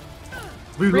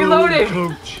 Reloading.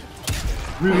 Coach.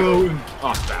 Reloading.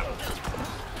 Oh,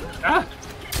 crap.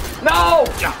 No!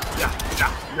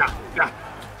 Yeah.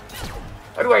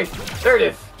 By the way, there it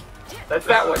is. That's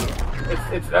that one.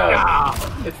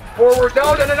 It's forward.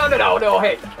 No.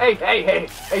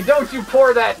 Hey, don't you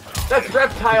pour that. That's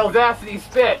Reptile's acidy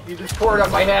spit. You just pour it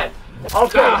on my head.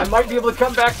 Okay, I might be able to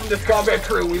come back from this Combat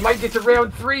Crew. We might get to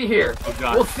round 3 here.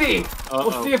 We'll see.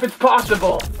 We'll see if it's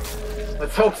possible.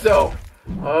 Let's hope so.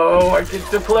 Oh, I get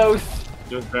so close.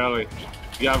 Just barely.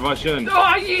 You gotta rush in.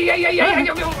 Oh, yeah.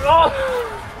 Oh.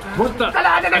 What the?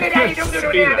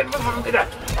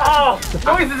 Oh,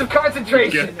 noises of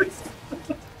concentration.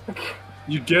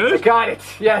 You good? I got it.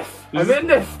 Yes, I'm in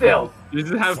this still. You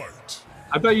just have.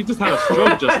 I thought you just had a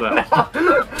stroke just now.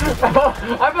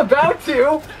 I'm about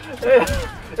to.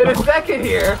 In a second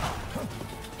here.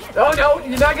 Oh no,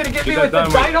 you're not gonna get me with the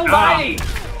dynamite.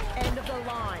 End of the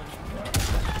line.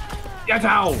 Get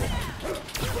out.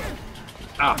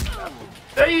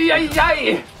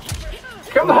 Ay.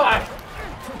 Come on.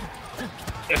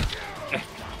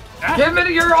 Give it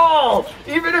your all.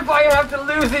 Even if I have to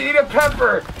lose it, eat a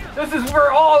pepper. This is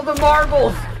where all the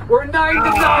marbles. We're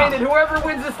 9-9, and whoever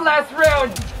wins this last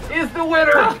round is the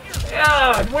winner.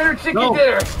 Winner chicken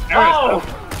dinner. Oh,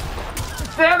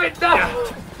 damn it! No.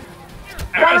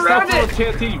 Got around it.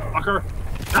 TNT, fucker.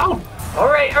 No. All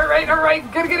right.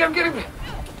 Gotta get him.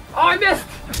 Oh, I missed.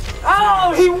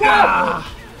 Oh, he won.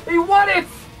 He won it.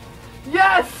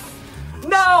 Yes.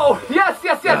 No. Yes.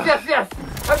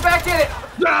 I'm back in it.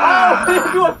 Oh,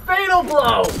 into a fatal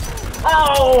blow.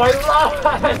 Oh, I lost.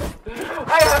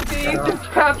 I have to eat this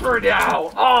pepper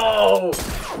now. Oh,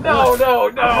 no.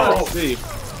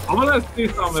 I want to see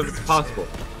something if it's possible.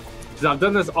 Because I've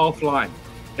done this offline.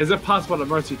 Is it possible to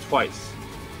mercy twice?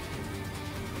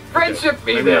 Friendship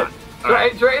me then.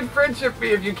 Try and friendship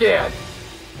me if you can.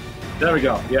 There we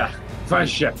go. Yeah.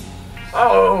 Friendship.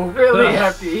 Oh, really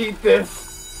have to eat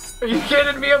this? Are you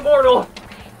kidding me, Immortal?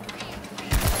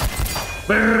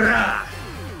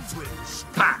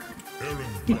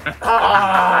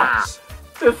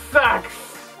 This sucks.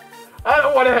 I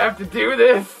don't want to have to do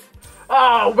this.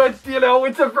 Oh, but you know,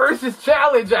 it's a versus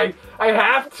challenge. I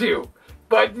have to.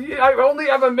 But I only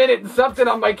have a minute and something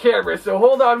on my camera, so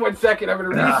hold on 1 second. I'm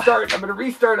going to restart. I'm going to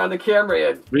restart on the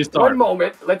camera. Restart. 1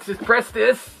 moment. Let's just press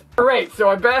this. All right, so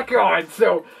I'm back on.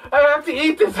 So I have to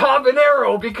eat this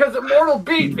habanero because Immortal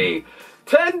beat me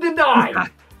 10-9.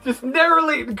 Just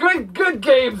narrowly. Good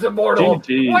games, Immortal.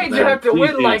 Why'd you have to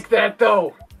win like that,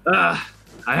 though? I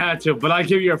had to, but I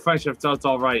give you a friendship, so it's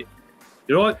all right.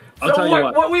 You know what? I'll tell you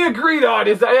what we agreed on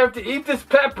is I have to eat this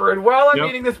pepper, and while I'm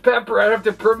eating this pepper, I have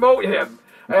to promote him.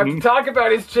 I have to talk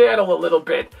about his channel a little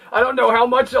bit. I don't know how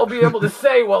much I'll be able to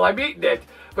say while I'm eating it,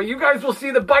 but you guys will see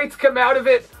the bites come out of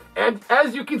it, and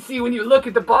as you can see when you look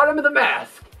at the bottom of the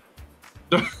mask,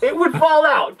 it would fall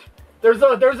out. There's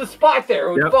a spot there.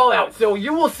 It would fall out. So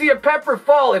you will see a pepper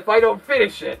fall if I don't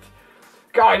finish it.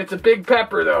 God, it's a big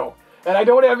pepper, though. And I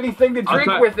don't have anything to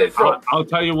drink with it, so... I'll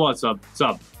tell you what, Sub.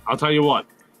 I'll tell you what.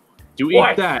 You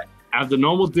eat that out of the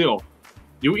normal deal.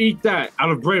 You eat that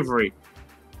out of bravery.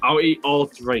 I'll eat all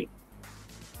 3.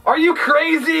 Are you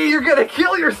crazy? You're gonna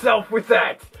kill yourself with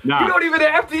that. Nah. You don't even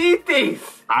have to eat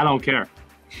these. I don't care.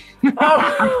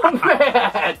 Oh,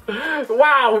 man.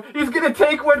 Wow. He's gonna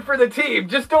take one for the team.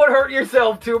 Just don't hurt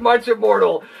yourself too much,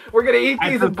 Immortal. We're gonna eat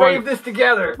these and brave this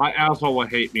together. My asshole will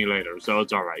hate me later, so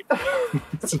it's all right.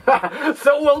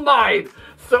 So will mine.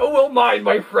 So will mine,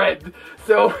 my friend.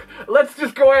 So let's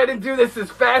just go ahead and do this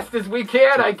as fast as we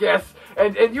can, I guess.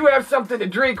 And you have something to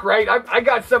drink, right? I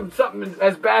got something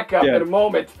as backup in a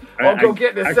moment. I'll go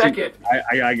get in a second.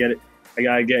 I gotta get it. I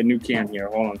gotta get a new can here.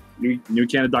 Hold on. New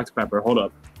can of Dr. Pepper. Hold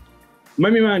up.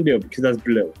 Maybe Mountain Dew because that's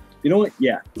blue. You know what?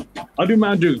 Yeah. I'll do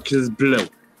Mountain Dew because it's blue.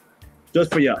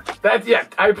 Just for you. That's, yeah,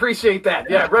 I appreciate that.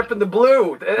 Yeah, repping the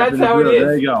blue. That's how it is.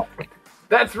 There you go.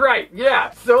 That's right,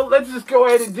 yeah. So let's just go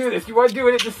ahead and do this. You want to do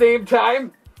it at the same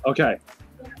time? Okay.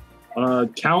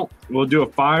 Count. We'll do a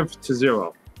 5 to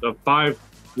 0. The 5,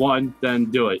 1,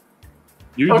 then do it.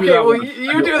 You okay, do that well, one.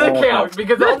 you do the count,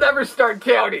 because I'll never start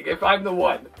counting if I'm the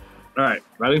one. All right,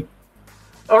 ready?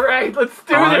 All right, let's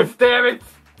do this, damn it.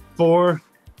 4,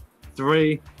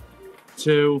 3,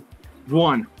 2,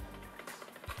 1.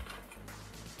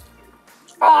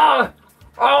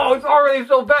 Oh, it's already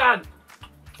so bad.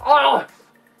 Oh,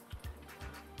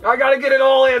 I gotta get it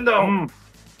all in, though.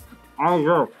 I'll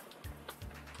go.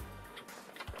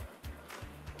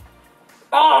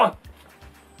 Oh,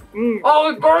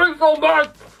 it's burning so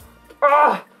bad.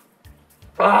 I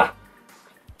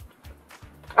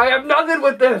have nothing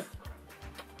with this.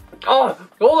 Oh,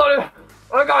 hold on.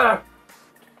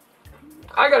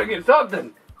 I gotta get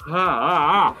something.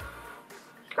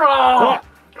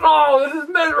 Oh, this is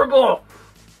miserable.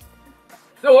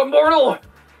 So Immortal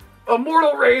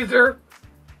Razor.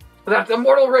 That's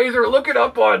Immortal Razor. Look it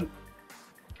up on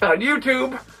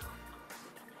YouTube.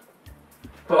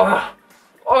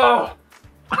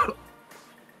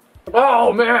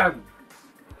 Oh man.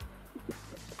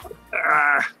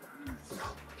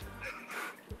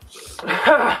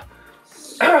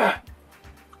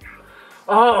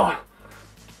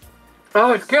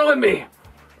 Oh, it's killing me.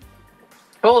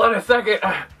 Hold on a second.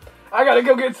 I gotta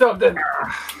go get something.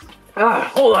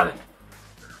 Hold on.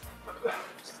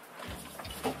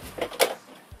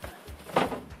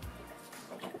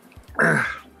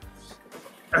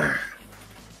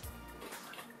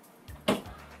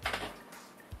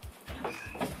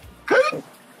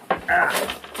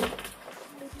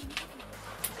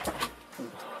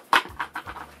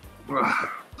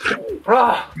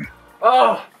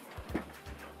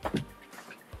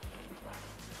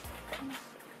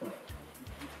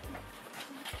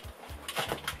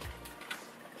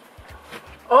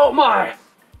 Oh my!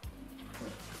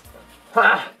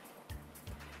 I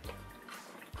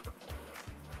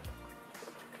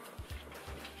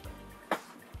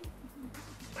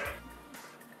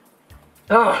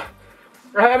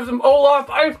have some Olaf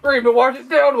ice cream to wash it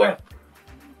down with.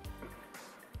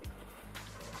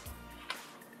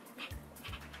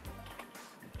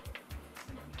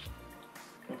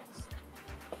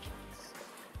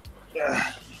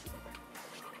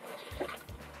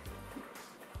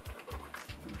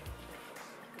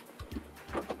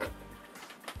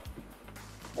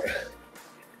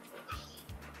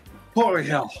 Holy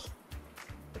hell.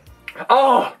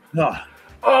 Oh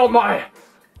my.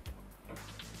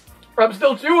 I'm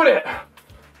still chewing it.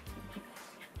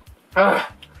 As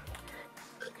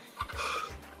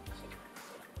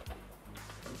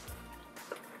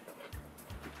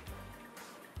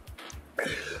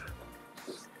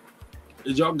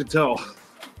y'all can tell,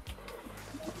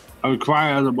 I would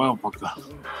cry as a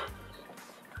motherfucker.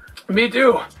 Me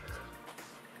too.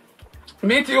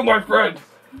 Me too, my friend.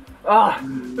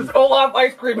 This Olaf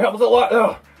ice cream helps a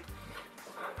lot.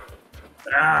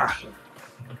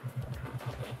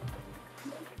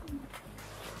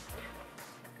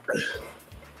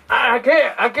 I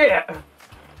can't.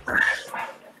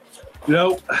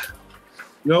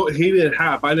 No, he did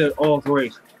half. I did all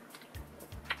 3.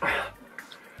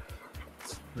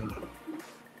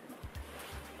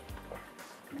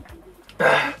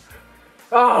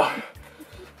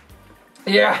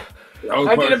 Yeah.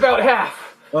 I did about half.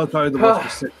 That was probably the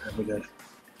most sick ever did.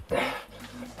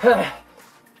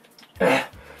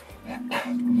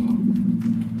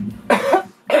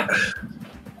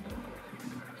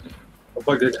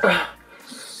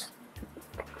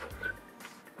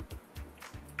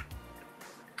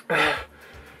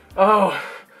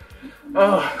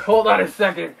 Hold on a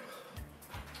second.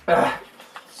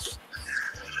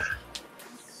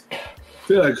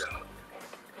 Feel like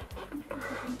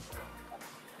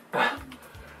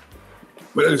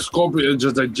a scorpion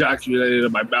just ejaculated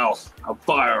in my mouth. On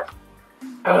fire.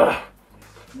 Are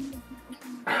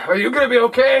you gonna be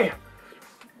okay?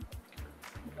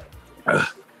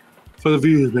 For the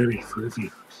views, baby. For the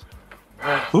views.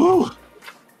 Ooh.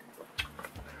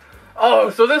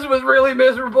 Oh, so this was really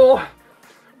miserable.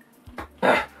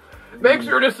 Make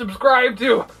sure to subscribe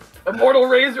to Immortal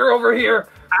Razor over here.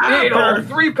 We ate all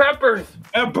 3 peppers.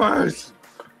 Peppers.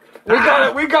 We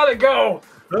gotta go.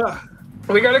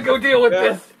 We gotta go deal with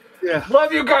this. Yeah.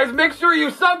 Love you guys. Make sure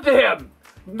you sub to him.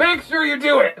 Make sure you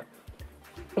do it.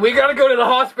 We gotta go to the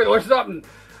hospital or something.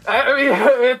 I mean,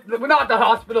 not the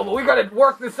hospital, but we gotta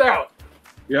work this out.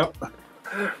 Yep.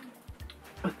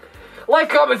 Like,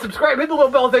 comment, subscribe, hit the little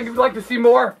bell thing if you'd like to see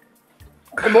more.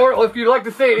 Immortal, if you'd like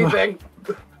to say anything.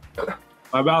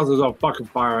 My mouth is on fucking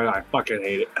fire and I fucking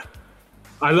hate it.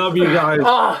 I love you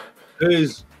guys.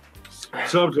 Please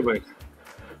sub to me.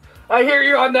 I hear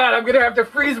you on that. I'm gonna have to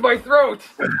freeze my throat.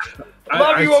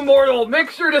 Love you, Immortal.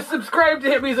 Make sure to subscribe to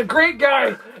him. He's a great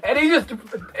guy, and he just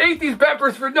ate these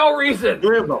peppers for no reason.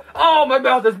 Oh, my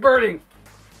mouth is burning.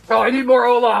 Oh, I need more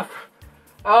Olaf.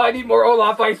 Oh, I need more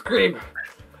Olaf ice cream.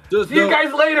 See you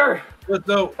guys later. Have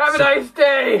a nice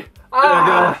day.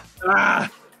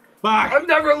 Fuck. I'm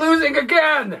never losing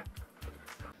again.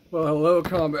 Well, hello,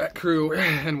 Kombat crew,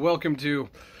 and welcome to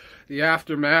the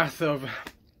aftermath of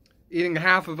eating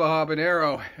half of a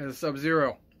habanero as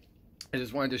Sub-Zero. I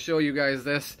just wanted to show you guys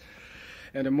this.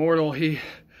 And Immortal, he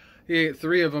ate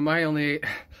 3 of them. I only ate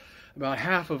about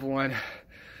half of one,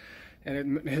 and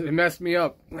it messed me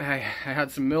up. I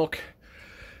had some milk,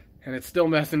 and it's still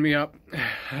messing me up.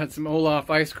 I had some Olaf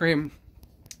ice cream.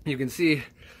 You can see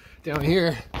down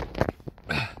here,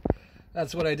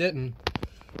 that's what I didn't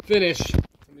finish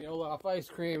from the Olaf ice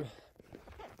cream.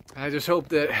 I just hope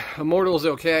that Immortal's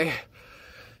okay.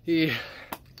 He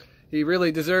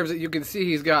really deserves it. You can see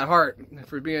he's got heart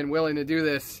for being willing to do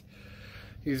this.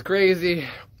 He's crazy,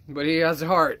 but he has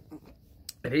heart.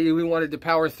 And he wanted to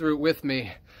power through it with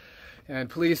me. And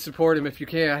please support him if you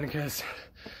can, because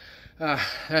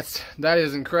that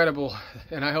is incredible.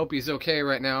 And I hope he's okay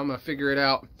right now. I'm gonna figure it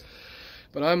out.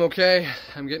 But I'm okay.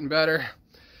 I'm getting better.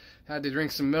 Had to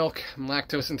drink some milk. I'm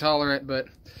lactose intolerant, but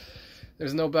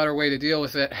there's no better way to deal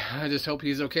with it. I just hope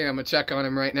he's okay. I'm going to check on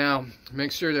him right now.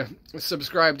 Make sure to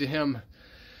subscribe to him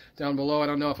down below. I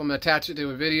don't know if I'm going to attach it to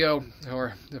a video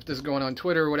or if this is going on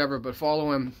Twitter or whatever, but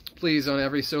follow him, please, on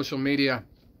every social media.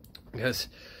 Because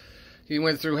he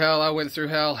went through hell, I went through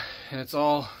hell, and it's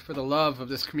all for the love of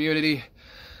this community.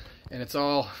 And it's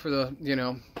all for the, you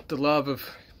know, the love of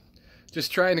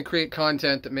just trying to create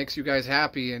content that makes you guys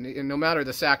happy, and no matter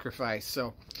the sacrifice.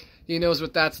 So he knows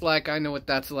what that's like. I know what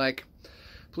that's like.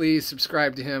 Please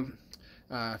subscribe to him.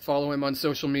 Follow him on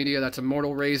social media. That's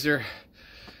Immortal Razor.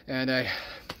 And I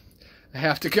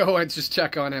have to go and just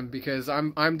check on him because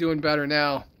I'm doing better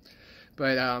now.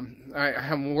 But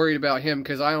I'm worried about him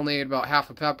because I only ate about half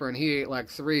a pepper and he ate like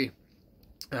 3.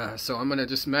 So I'm going to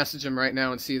just message him right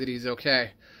now and see that he's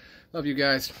okay. Love you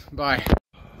guys. Bye.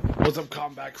 What's up,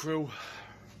 Kombat crew?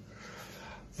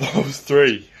 Those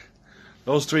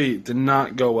three did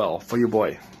not go well for your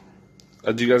boy.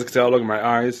 As you guys can tell, look at my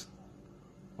eyes.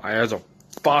 My eyes are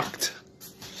fucked.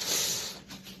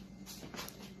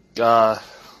 I'm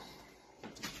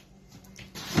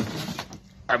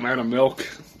out of milk.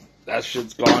 That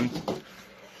shit's gone.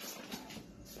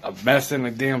 A mess in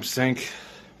the damn sink.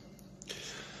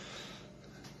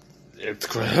 It's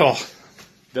crazy.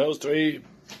 Those 3,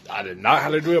 I did not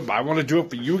have to do it, but I want to do it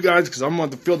for you guys because I'm going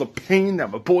to feel the pain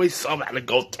that my boy Sub had to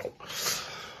go through.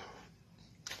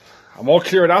 I'm all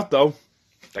cleared out though.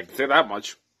 I can say that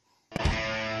much.